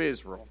nation of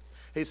Israel.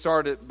 He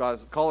started by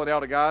calling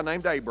out a guy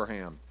named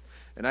Abraham.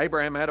 And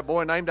Abraham had a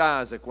boy named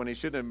Isaac when he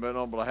shouldn't have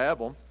been able to have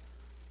him.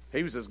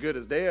 He was as good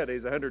as dead.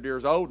 He's 100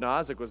 years old, and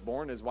Isaac was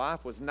born. His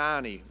wife was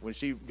 90 when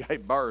she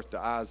gave birth to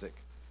Isaac.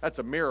 That's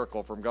a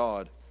miracle from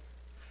God.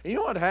 And you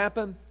know what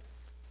happened?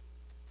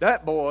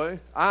 That boy,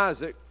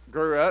 Isaac,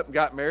 grew up and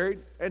got married,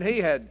 and he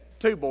had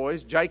two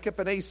boys, Jacob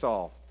and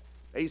Esau.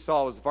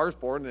 Esau was the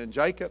firstborn, and then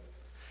Jacob.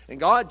 And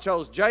God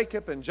chose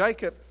Jacob, and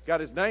Jacob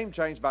got his name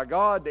changed by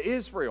God to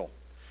Israel.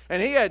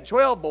 And he had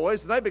 12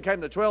 boys, and they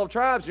became the 12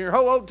 tribes. And your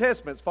whole Old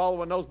Testament's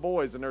following those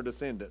boys and their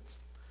descendants.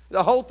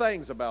 The whole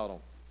thing's about them.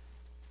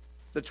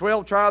 The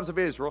 12 tribes of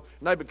Israel,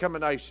 and they become a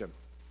nation.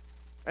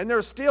 And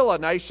they're still a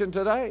nation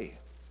today.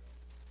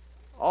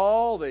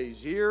 All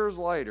these years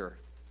later.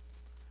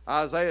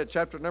 Isaiah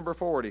chapter number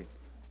 40.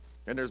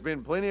 And there's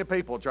been plenty of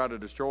people try to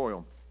destroy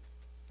them.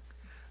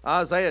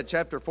 Isaiah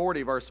chapter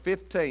 40, verse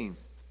 15.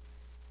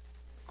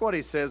 Look what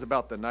he says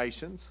about the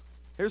nations.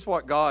 This is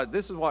what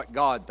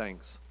God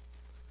thinks.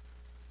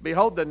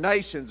 Behold, the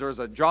nations are as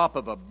a drop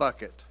of a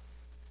bucket,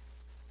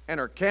 and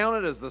are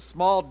counted as the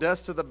small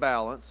dust of the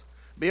balance.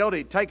 Behold,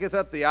 he taketh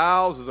up the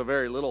isles as a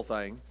very little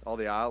thing, all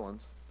the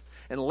islands.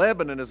 And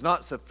Lebanon is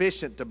not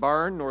sufficient to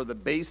burn, nor the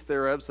beast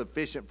thereof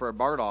sufficient for a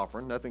burnt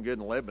offering. Nothing good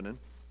in Lebanon.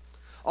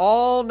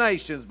 All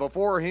nations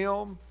before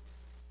him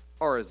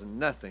are as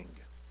nothing,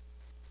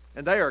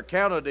 and they are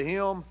counted to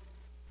him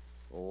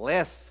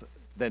less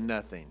than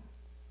nothing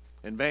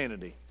in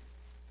vanity.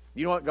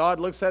 You know what God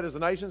looks at as the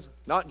nations?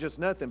 Not just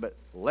nothing, but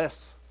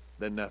less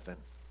than nothing.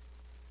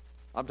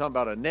 I'm talking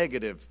about a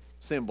negative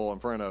symbol in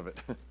front of it.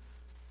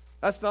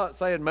 That's not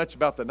saying much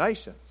about the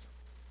nations.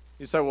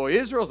 You say, well,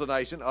 Israel's a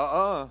nation.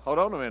 Hold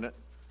on a minute.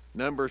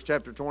 Numbers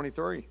chapter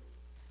 23.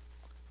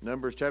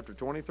 Numbers chapter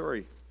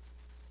 23.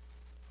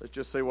 Let's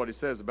just see what he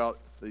says about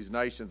these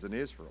nations in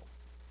Israel.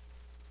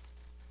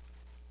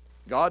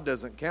 God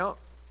doesn't count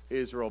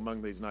Israel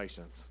among these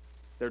nations.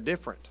 They're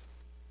different.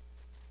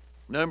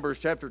 Numbers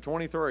chapter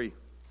 23.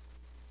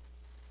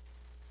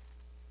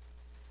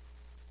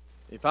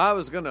 If I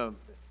was going to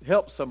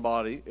help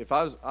somebody, if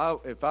I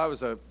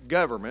was a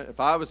government, if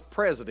I was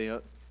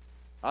president,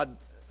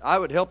 I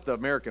would help the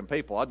American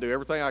people. I'd do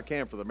everything I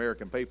can for the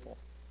American people.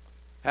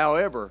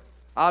 However,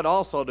 I'd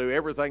also do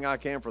everything I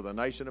can for the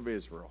nation of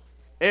Israel.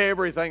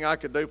 Everything I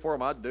could do for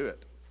them, I'd do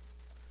it.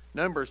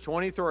 Numbers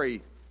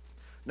 23,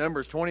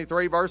 Numbers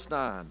 23, verse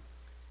 9.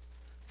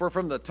 For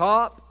from the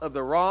top of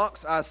the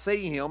rocks I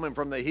see him, and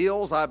from the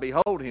hills I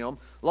behold him.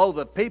 Lo,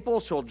 the people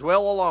shall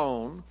dwell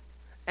alone,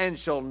 and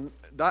shall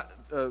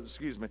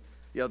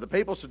the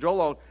people shall dwell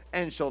alone,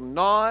 and shall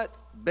not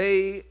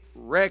be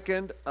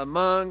reckoned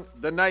among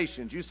the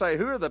nations. You say,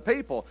 who are the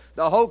people?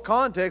 The whole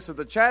context of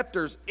the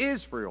chapter is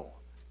Israel.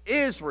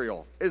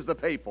 Israel is the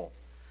people.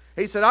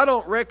 He said, I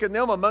don't reckon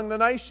them among the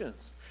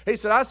nations. He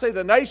said, I say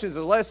the nations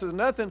is less as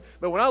nothing,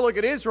 but when I look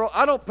at Israel,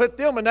 I don't put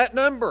them in that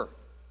number.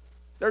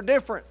 They're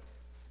different.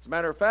 As a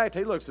matter of fact,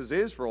 he looks at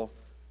Israel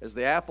as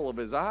the apple of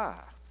his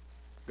eye.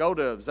 Go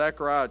to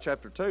Zechariah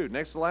chapter 2,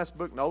 next to the last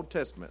book in the Old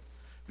Testament.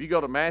 If you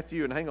go to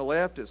Matthew and hang a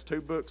left, it's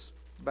 2 books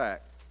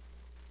back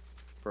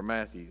for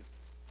Matthew.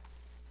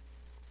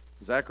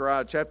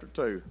 Zechariah chapter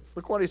 2.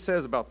 Look what he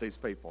says about these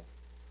people.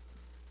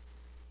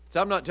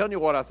 So I'm not telling you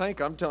what I think,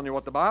 I'm telling you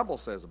what the Bible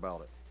says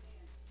about it.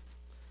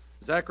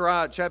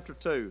 Zechariah chapter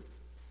 2.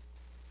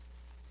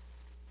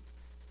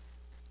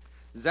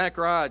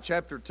 Zechariah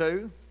chapter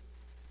 2.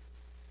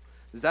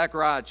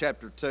 Zechariah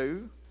chapter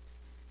 2.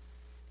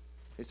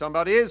 He's talking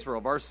about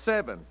Israel, verse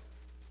 7.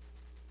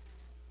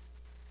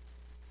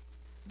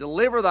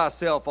 Deliver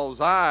thyself, O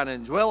Zion,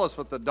 and dwellest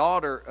with the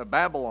daughter of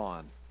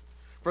Babylon.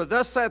 For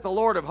thus saith the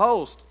Lord of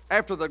hosts,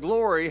 after the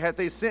glory hath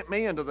he sent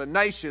me into the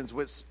nations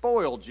which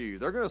spoiled you.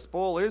 They're going to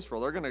spoil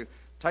Israel. They're going to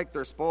take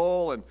their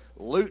spoil and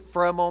loot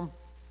from them.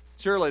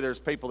 Surely there's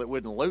people that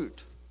wouldn't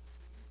loot.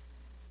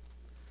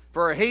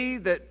 For he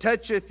that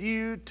toucheth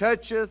you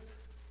toucheth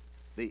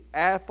the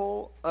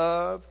apple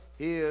of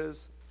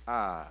his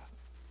eye.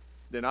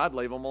 Then I'd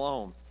leave them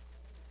alone.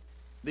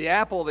 The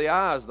apple of the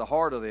eye is the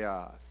heart of the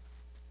eye.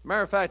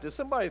 Matter of fact, if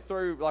somebody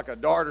threw like a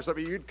dart or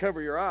something, you'd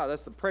cover your eye.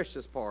 That's the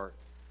precious part.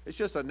 It's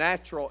just a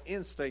natural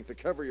instinct to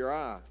cover your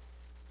eye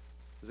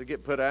as it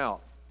get put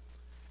out.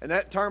 And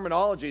that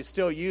terminology is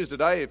still used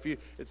today.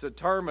 It's a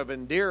term of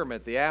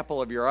endearment, the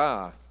apple of your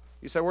eye.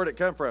 You say, where'd it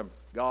come from?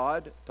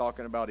 God,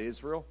 talking about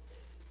Israel.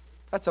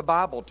 That's a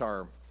Bible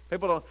term.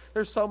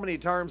 There's so many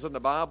terms in the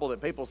Bible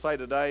that people say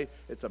today,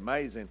 it's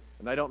amazing,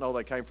 and they don't know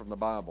they came from the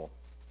Bible.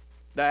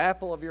 The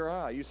apple of your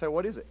eye. You say,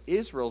 what is it?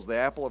 Israel's the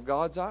apple of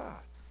God's eye.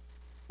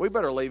 We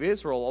better leave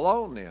Israel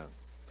alone then.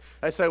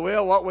 They say,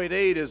 well, what we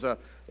need is an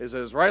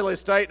Israeli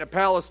state and a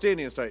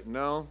Palestinian state.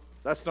 No,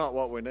 that's not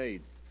what we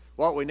need.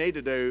 What we need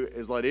to do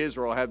is let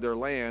Israel have their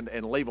land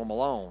and leave them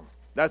alone.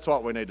 That's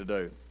what we need to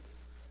do.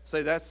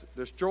 See, that's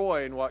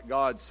destroying what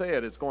God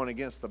said. It's going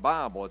against the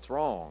Bible. It's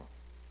wrong.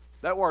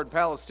 That word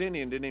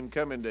Palestinian didn't even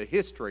come into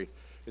history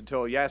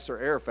until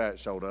Yasser Arafat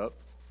showed up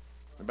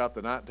about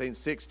the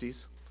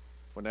 1960s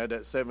when they had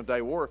that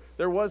Seventh-day War.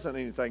 There wasn't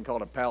anything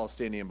called a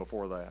Palestinian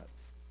before that.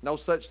 No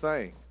such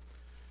thing.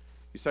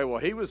 You say, well,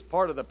 he was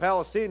part of the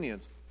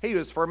Palestinians. He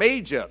was from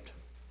Egypt.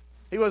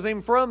 He wasn't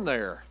even from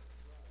there.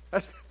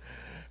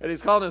 And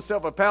he's calling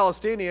himself a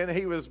Palestinian.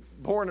 He was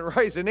born and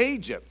raised in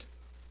Egypt.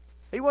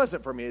 He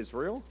wasn't from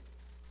Israel.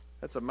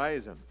 That's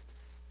amazing.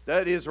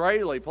 That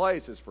Israeli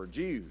place is for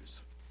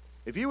Jews.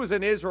 If you was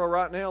in Israel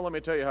right now, let me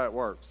tell you how it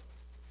works.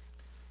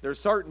 There's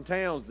certain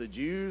towns the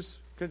Jews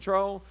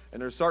control,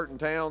 and there's certain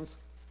towns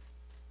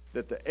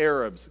that the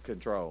Arabs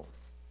control.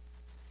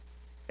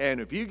 And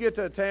if you get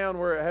to a town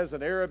where it has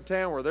an Arab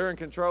town where they're in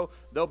control,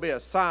 there'll be a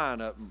sign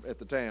up at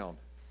the town.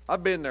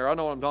 I've been there. I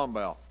know what I'm talking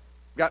about.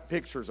 Got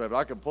pictures of it.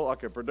 I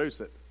could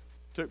produce it.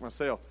 Took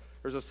myself.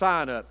 There's a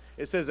sign up.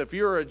 It says, if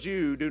you're a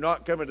Jew, do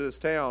not come into this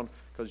town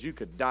because you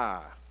could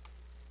die.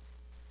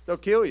 They'll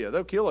kill you.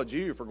 They'll kill a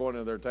Jew for going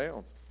into their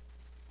towns.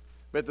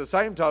 But at the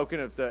same token,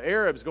 if the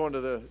Arabs go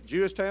into the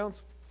Jewish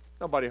towns,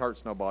 nobody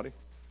hurts nobody.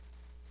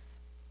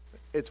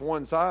 It's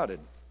one-sided.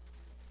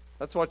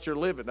 That's what you're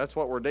living. That's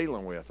what we're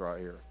dealing with right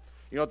here.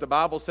 You know what the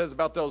Bible says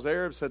about those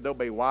Arabs? It said they'll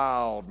be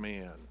wild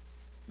men.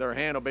 Their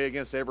hand will be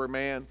against every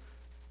man.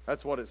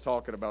 That's what it's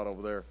talking about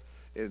over there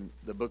in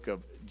the book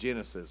of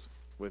Genesis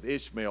with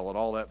Ishmael and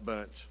all that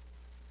bunch.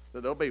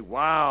 That they'll be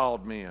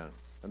wild men.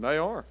 And they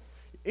are.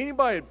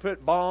 Anybody that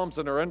put bombs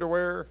in their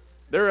underwear,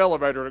 their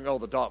elevator will go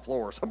to the top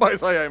floor. Somebody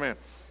say amen.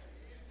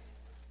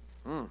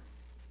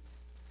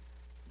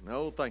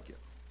 No, thank you.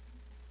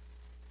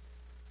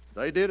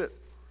 They did it.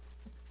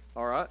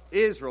 All right.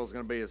 Israel's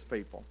going to be his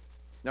people.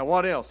 Now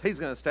what else? He's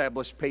going to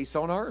establish peace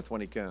on earth when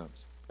he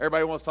comes.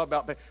 Everybody wants to talk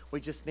about peace. We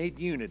just need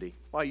unity.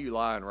 Why, you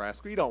lying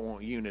rascal? You don't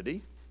want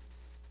unity.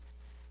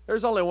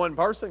 There's only one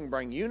person who can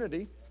bring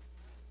unity.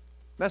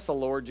 That's the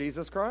Lord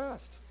Jesus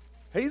Christ.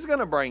 He's going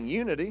to bring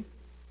unity.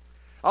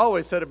 I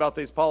always said about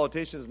these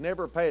politicians,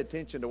 never pay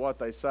attention to what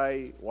they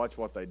say, watch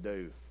what they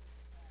do.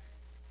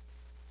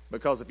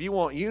 Because if you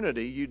want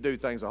unity, you do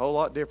things a whole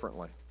lot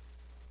differently.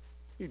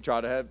 You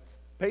try to have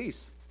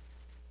peace.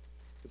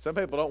 But some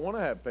people don't want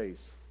to have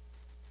peace.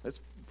 It's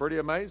pretty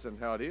amazing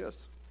how it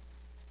is.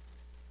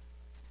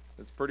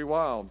 It's pretty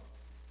wild.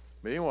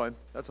 But anyway,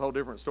 that's a whole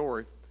different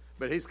story.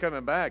 But he's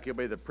coming back. He'll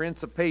be the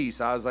Prince of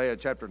Peace, Isaiah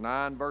chapter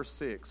 9, verse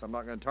 6. I'm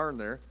not going to turn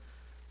there.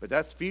 But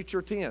that's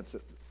future tense.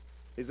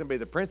 He's going to be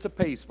the Prince of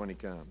Peace when he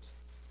comes.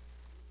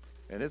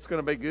 And it's going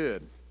to be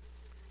good.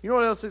 You know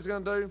what else he's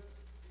going to do?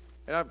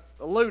 and I've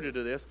alluded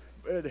to this,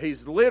 but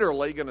he's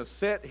literally going to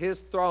set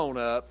his throne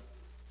up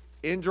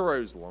in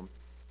Jerusalem,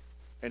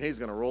 and he's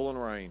going to rule and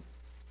reign.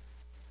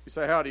 You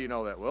say, how do you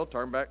know that? Well,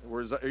 turn back.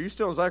 Are you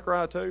still in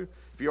Zechariah 2?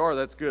 If you are,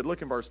 that's good.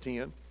 Look in verse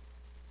 10.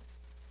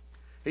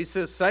 He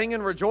says, sing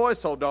and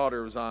rejoice, O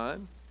daughter of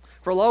Zion,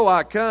 for lo,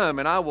 I come,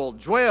 and I will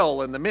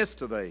dwell in the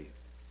midst of thee.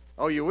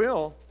 Oh, you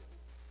will?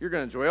 You're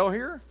going to dwell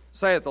here,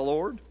 saith the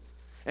Lord.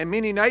 And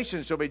many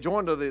nations shall be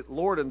joined to the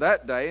Lord in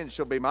that day, and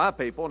shall be my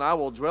people, and I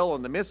will dwell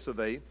in the midst of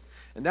thee.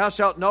 And thou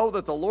shalt know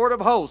that the Lord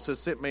of hosts has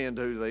sent me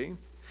unto thee.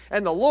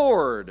 And the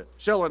Lord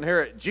shall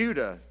inherit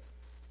Judah,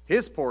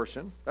 his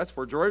portion. That's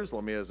where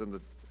Jerusalem is in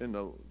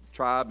the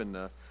tribe and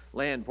the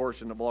land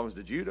portion that belongs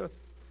to Judah.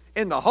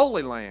 In the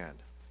Holy Land.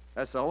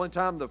 That's the only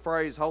time the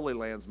phrase Holy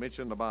Land is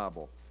mentioned in the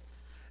Bible.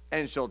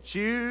 And shall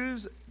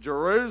choose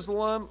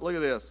Jerusalem, look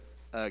at this,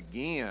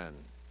 again.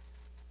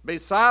 Be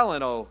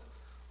silent, O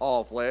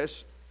all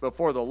flesh,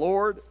 before the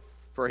Lord,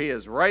 for he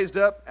is raised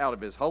up out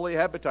of his holy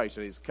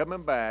habitation. He's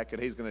coming back,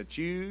 and he's going to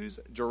choose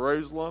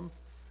Jerusalem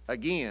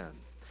again.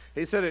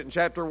 He said it in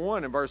chapter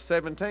 1 in verse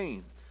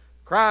 17.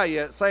 Cry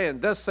yet, saying,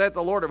 thus saith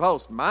the Lord of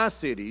hosts, my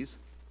cities,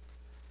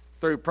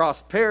 through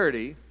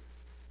prosperity,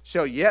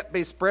 shall yet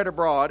be spread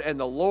abroad, and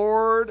the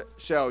Lord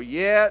shall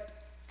yet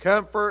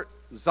comfort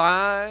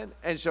Zion,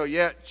 and shall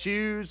yet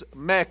choose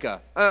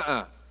Mecca.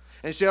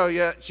 And shall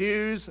yet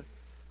choose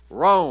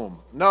Rome.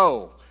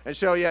 No. And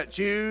shall yet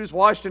choose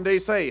Washington,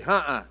 D.C.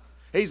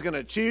 He's going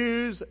to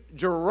choose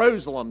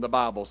Jerusalem, the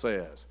Bible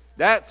says.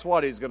 That's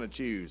what he's going to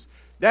choose.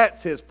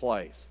 That's his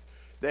place.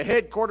 The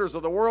headquarters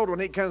of the world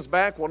when he comes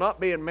back will not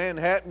be in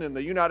Manhattan in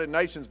the United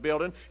Nations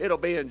building. It'll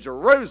be in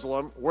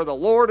Jerusalem where the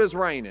Lord is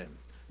reigning.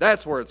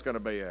 That's where it's going to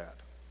be at.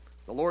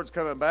 The Lord's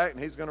coming back,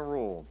 and he's going to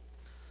rule.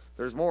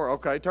 There's more.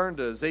 Okay, turn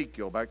to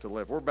Ezekiel, back to the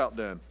left. We're about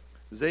done.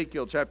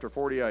 Ezekiel chapter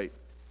 48.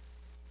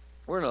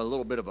 We're in a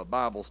little bit of a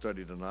Bible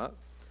study tonight,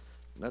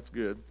 and that's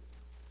good.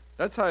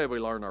 That's how we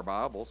learn our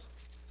Bibles.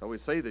 So we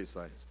see these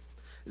things.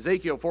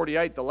 Ezekiel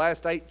 48, the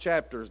last 8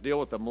 chapters deal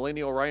with the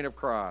millennial reign of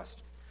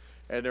Christ.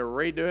 And they're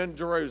redoing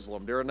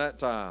Jerusalem during that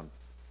time.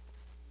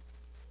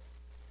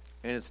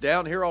 And it's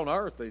down here on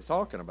earth that he's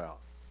talking about.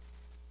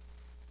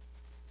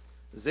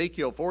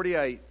 Ezekiel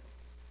 48.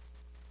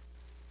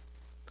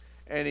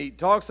 And he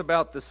talks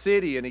about the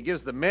city, and he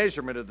gives the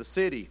measurement of the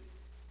city.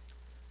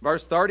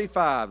 Verse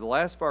 35, the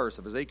last verse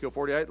of Ezekiel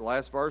 48, the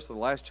last verse of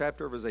the last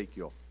chapter of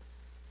Ezekiel.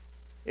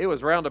 It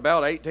was round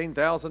about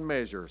 18,000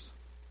 measures.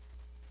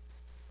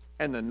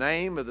 And the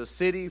name of the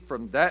city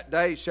from that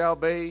day shall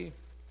be,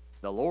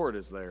 the Lord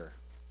is there.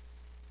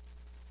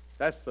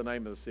 That's the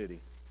name of the city.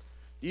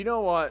 Do you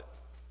know what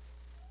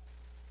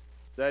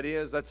that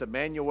is? That's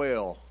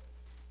Emmanuel.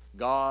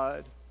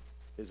 God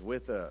is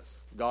with us.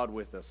 God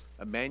with us.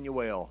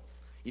 Emmanuel.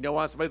 You know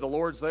why it's to be the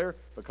Lord's there?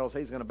 Because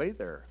he's going to be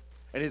there.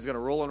 And he's going to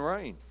rule and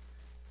reign.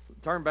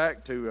 Turn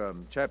back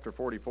to chapter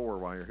 44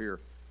 while you're here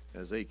in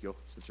Ezekiel,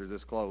 since you're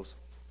this close.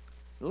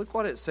 And look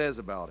what it says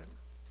about him.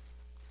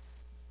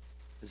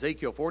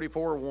 Ezekiel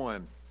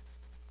 44:1.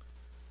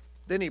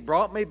 Then he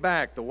brought me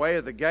back the way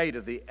of the gate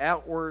of the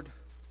outward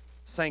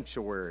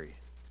sanctuary,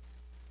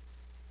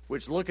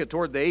 which looketh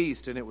toward the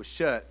east, and it was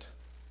shut.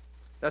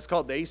 That's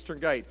called the eastern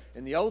gate.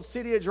 In the old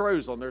city of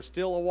Jerusalem, there's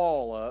still a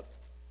wall up.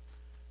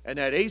 And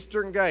that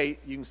eastern gate,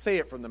 you can see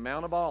it from the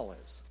Mount of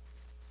Olives.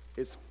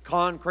 It's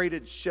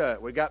concreted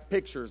shut. We got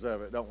pictures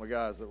of it, don't we,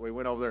 guys, that we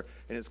went over there.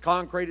 And it's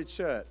concreted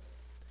shut.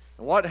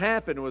 And what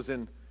happened was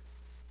in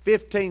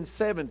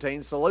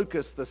 1517,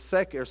 Seleucus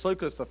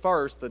the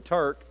First, the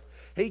Turk,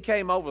 he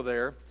came over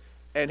there,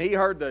 and he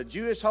heard the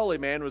Jewish holy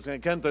man was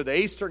going to come through the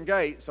eastern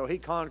gate, so he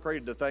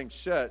concreted the thing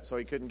shut so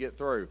he couldn't get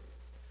through.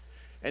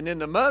 And then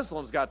the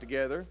Muslims got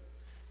together,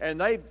 and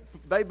they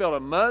built a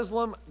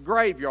Muslim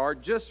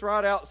graveyard just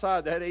right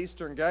outside that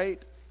eastern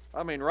gate.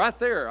 I mean, right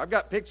there. I've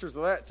got pictures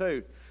of that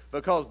too.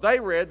 Because they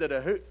read that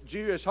a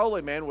Jewish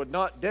holy man would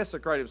not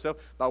desecrate himself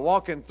by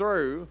walking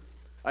through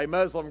a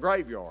Muslim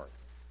graveyard.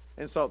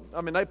 And so,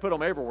 I mean, they put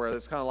them everywhere.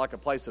 It's kind of like a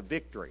place of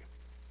victory.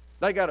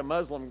 They got a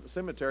Muslim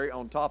cemetery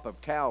on top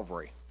of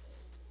Calvary.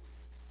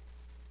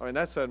 I mean,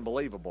 that's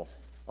unbelievable.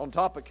 On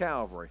top of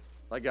Calvary,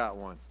 they got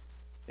one.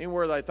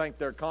 Anywhere they think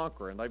they're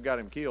conquering, they've got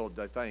him killed,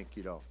 they think,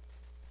 you know.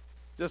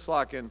 Just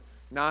like in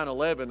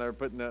 9/11, they're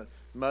putting the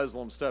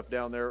Muslim stuff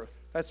down there.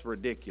 That's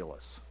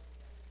ridiculous.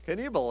 Can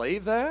you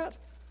believe that?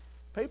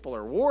 People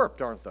are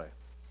warped, aren't they?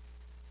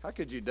 How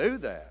could you do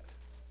that?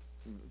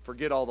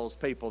 Forget all those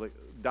people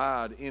that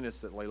died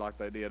innocently like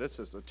they did. It's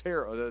just an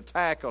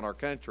attack on our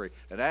country,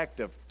 an act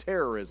of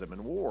terrorism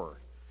and war.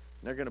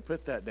 And they're going to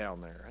put that down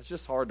there. It's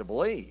just hard to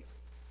believe.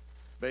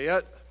 But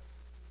yet,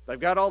 they've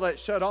got all that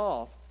shut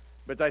off,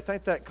 but they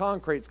think that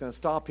concrete's going to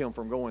stop him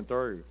from going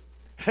through.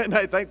 And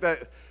they think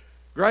that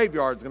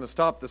graveyard's going to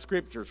stop the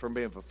scriptures from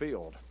being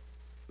fulfilled.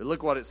 But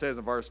look what it says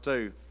in verse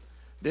 2.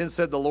 Then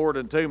said the Lord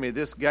unto me,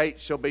 this gate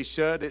shall be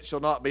shut, it shall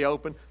not be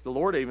open. The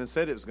Lord even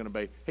said it was going to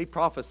be. He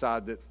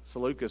prophesied that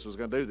Seleucus was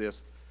going to do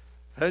this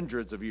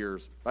hundreds of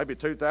years, maybe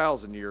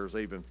 2,000 years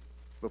even,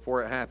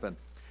 before it happened.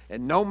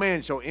 And no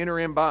man shall enter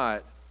in by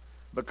it,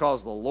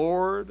 because the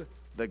Lord,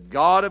 the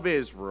God of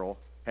Israel,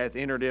 hath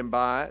entered in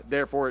by it,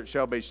 therefore it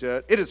shall be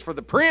shut. It is for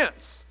the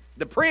prince,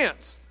 the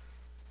prince.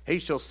 He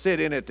shall sit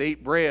in it to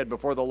eat bread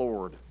before the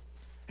Lord.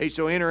 He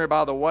shall enter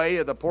by the way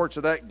of the porch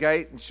of that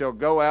gate, and shall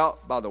go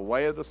out by the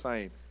way of the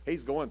same.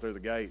 He's going through the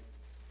gate.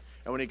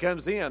 And when he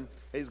comes in,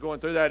 he's going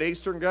through that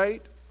eastern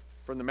gate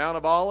from the Mount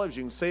of Olives.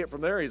 You can see it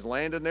from there. He's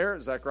landing there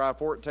at Zechariah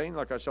 14,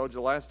 like I showed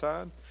you last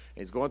time.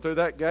 He's going through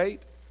that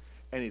gate,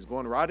 and he's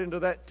going right into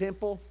that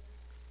temple,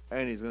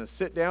 and he's going to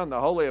sit down in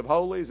the Holy of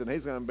Holies, and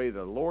he's going to be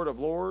the Lord of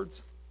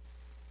Lords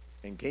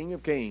and King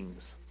of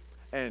Kings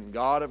and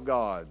God of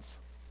Gods.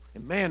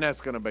 And man,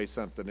 that's going to be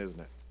something, isn't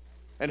it?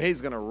 And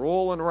he's going to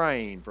rule and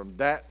reign from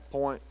that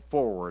point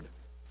forward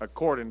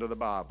according to the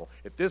Bible.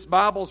 If this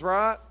Bible's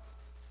right,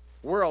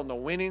 we're on the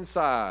winning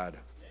side.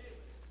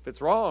 If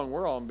it's wrong,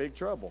 we're all in big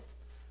trouble.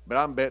 But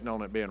I'm betting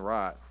on it being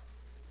right.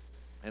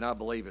 And I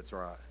believe it's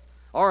right.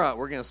 All right,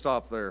 we're going to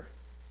stop there.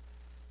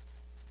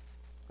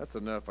 That's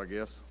enough, I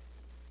guess.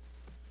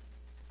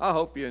 I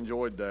hope you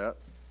enjoyed that.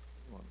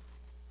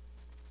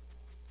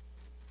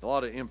 A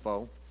lot of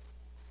info.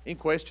 Any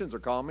questions or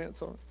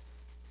comments on it?